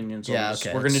your opinions on this.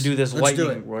 Okay. We're going to do this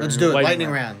lightning. Let's do it. Lightning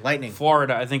round. Lightning.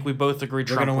 Florida, I think we both agree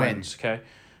Trump wins. Win. Okay.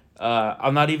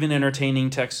 I'm not even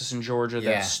entertaining Texas and Georgia.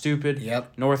 That's stupid.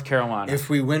 Yep. North Carolina. If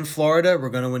we win Florida,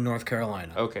 we're going to win North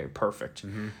Carolina. Okay, perfect.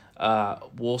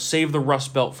 We'll save the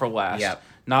Rust Belt for last. Yep.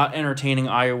 Not entertaining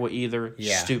Iowa either.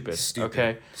 Yeah. Stupid.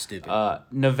 Okay. Stupid.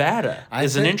 Nevada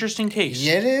is an interesting case.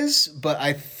 Yeah, it is, but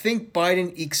I think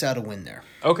Biden ekes out a win there.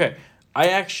 Okay. I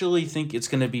actually think it's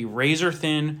going to be razor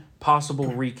thin, possible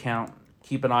recount.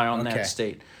 Keep an eye on that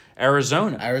state.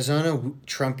 Arizona,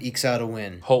 Trump ekes out a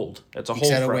win. Hold. That's a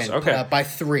hold for us. Okay. By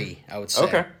 3, I would say.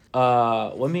 Okay.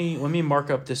 Let me mark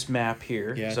up this map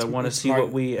here because I want to see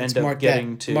what we end up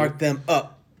getting to. Mark them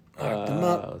up. Mark them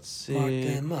up. Let's see. Mark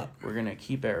them up. We're gonna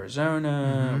keep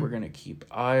Arizona. We're gonna keep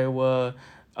Iowa.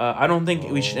 I don't think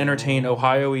we should entertain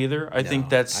Ohio either. I think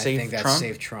that's safe. I think that's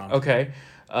safe Trump. Okay.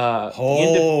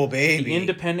 Baby. The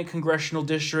independent congressional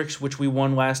districts, which we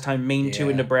won last time, Maine 2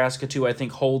 and Nebraska 2, I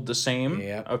think hold the same.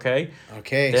 Yeah. Okay.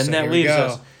 Okay. Then so that here leaves we go.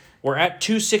 us. We're at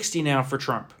 260 now for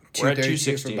Trump. We're at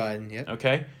 260 for Biden. Yep.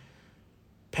 Okay.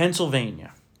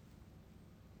 Pennsylvania.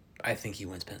 I think he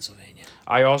wins Pennsylvania.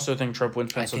 I also think Trump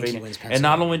wins Pennsylvania. I think he wins Pennsylvania. And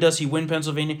not only does he win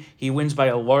Pennsylvania, he wins by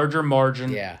a larger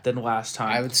margin than last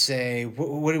time. I would say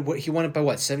what he won it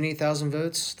by 78,000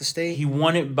 votes, the state? He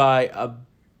won it by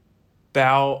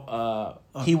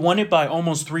he won it by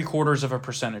almost 0.75 of a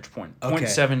percentage point,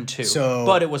 0.72. So,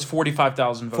 but it was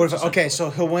 45,000 votes. Okay, so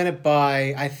he'll win it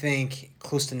by I think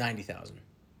close to 90,000.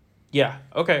 Yeah.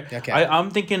 Okay.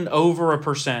 I'm thinking over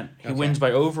 1%. He wins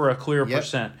by over a clear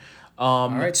percent.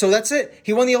 All right, so that's it.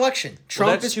 He won the election.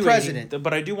 Trump is president.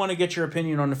 But I do want to get your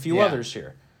opinion on a few others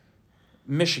here.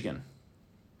 Michigan.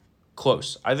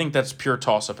 Close. I think that's pure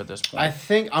toss-up at this point. I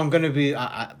think I'm going to be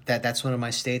that's one of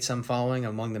my states I'm following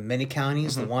among the many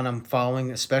counties. The one I'm following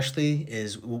especially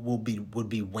would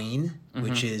be Wayne,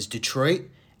 which is Detroit.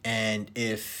 And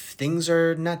if things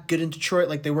are not good in Detroit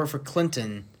like they were for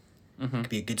Clinton, it could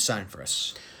be a good sign for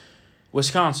us.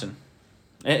 Wisconsin.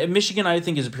 Michigan, I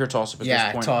think, is a pure toss-up at this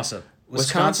point. Yeah, toss-up.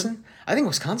 Wisconsin? I think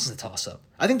Wisconsin's a toss-up.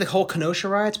 I think the whole Kenosha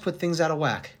riots put things out of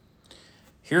whack.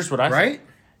 Here's what I think.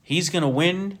 He's going to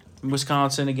win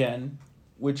Wisconsin again,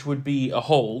 which would be a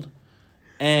hold.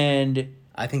 And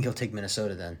I think he'll take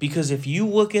Minnesota then. Because if you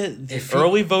look at the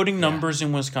early voting numbers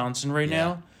in Wisconsin right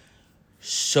now,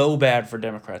 so bad for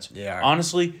Democrats. Yeah.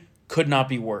 Honestly, could not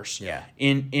be worse. Yeah.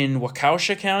 In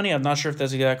Waukesha County, I'm not sure if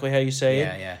that's exactly how you say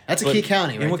it. Yeah. That's a key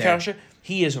county right in Waukesha, there.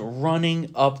 He is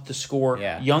running up the score.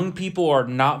 Yeah. Young people are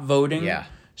not voting. Yeah.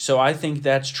 So I think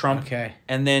that's Trump. Okay.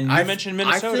 And then you mentioned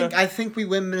Minnesota. I think we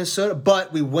win Minnesota,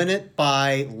 but we win it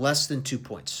by less than 2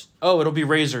 points. Oh, it'll be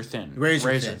razor thin.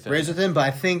 Razor thin. But I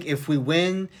think if we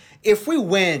win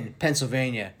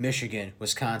Pennsylvania, Michigan,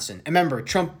 Wisconsin, and remember,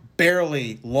 Trump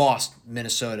barely lost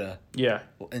Minnesota. Yeah.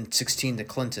 In 16 to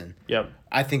Clinton. Yep.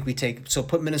 I think we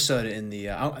put Minnesota in the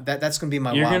that's going to be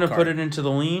my You're wild going to card. put it into the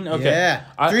lean? Okay. Yeah.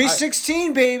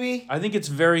 316, baby. I think it's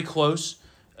very close.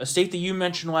 A state that you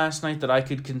mentioned last night that I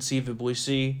could conceivably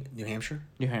see. New Hampshire?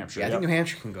 New Hampshire. Yeah, I think New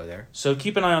Hampshire can go there. So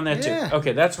keep an eye on that Yeah. too.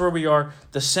 Okay, that's where we are.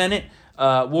 The Senate,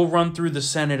 we'll run through the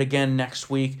Senate again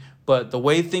next week. But the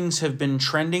way things have been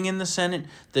trending in the Senate,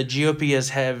 the GOP has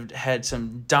had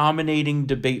some dominating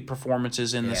debate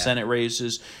performances in the Senate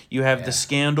races. You have the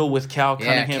scandal with Cal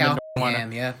Cunningham in North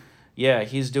Carolina. Yeah,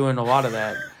 he's doing a lot of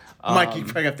that. Mike, you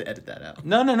probably have to edit that out.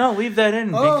 No, leave that in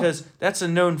because that's a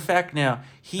known fact now.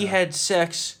 He had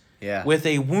sex with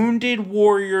a wounded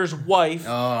warrior's wife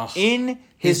in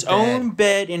his own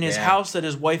bed in his house that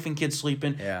his wife and kids sleep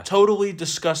in. Totally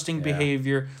disgusting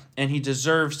behavior, and he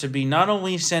deserves to be not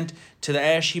only sent to the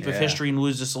ash heap of history and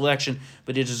lose this election,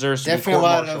 but he deserves to be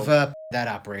court-martialed. Definitely a lot of that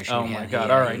operation. Oh, my God.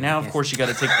 All right. Now, of course, you got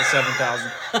to take the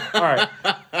 7,000. All right.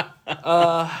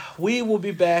 We will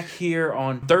be back here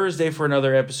on Thursday for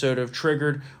another episode of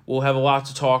Triggered. We'll have a lot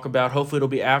to talk about. Hopefully, it'll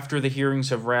be after the hearings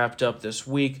have wrapped up this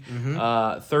week.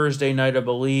 Thursday night, I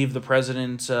believe, the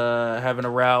president's having a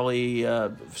rally,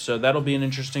 so that'll be an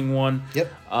interesting one.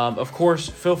 Yep. Of course,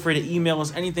 feel free to email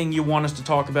us anything you want us to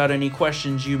talk about, any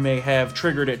questions you may have,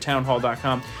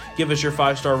 triggered@townhall.com. Give us your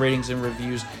 5-star ratings and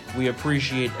reviews. We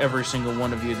appreciate every single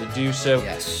one of you that do so.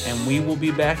 Yes. And we will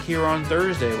be back here on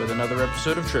Thursday with another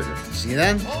episode of Triggered. See you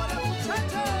then.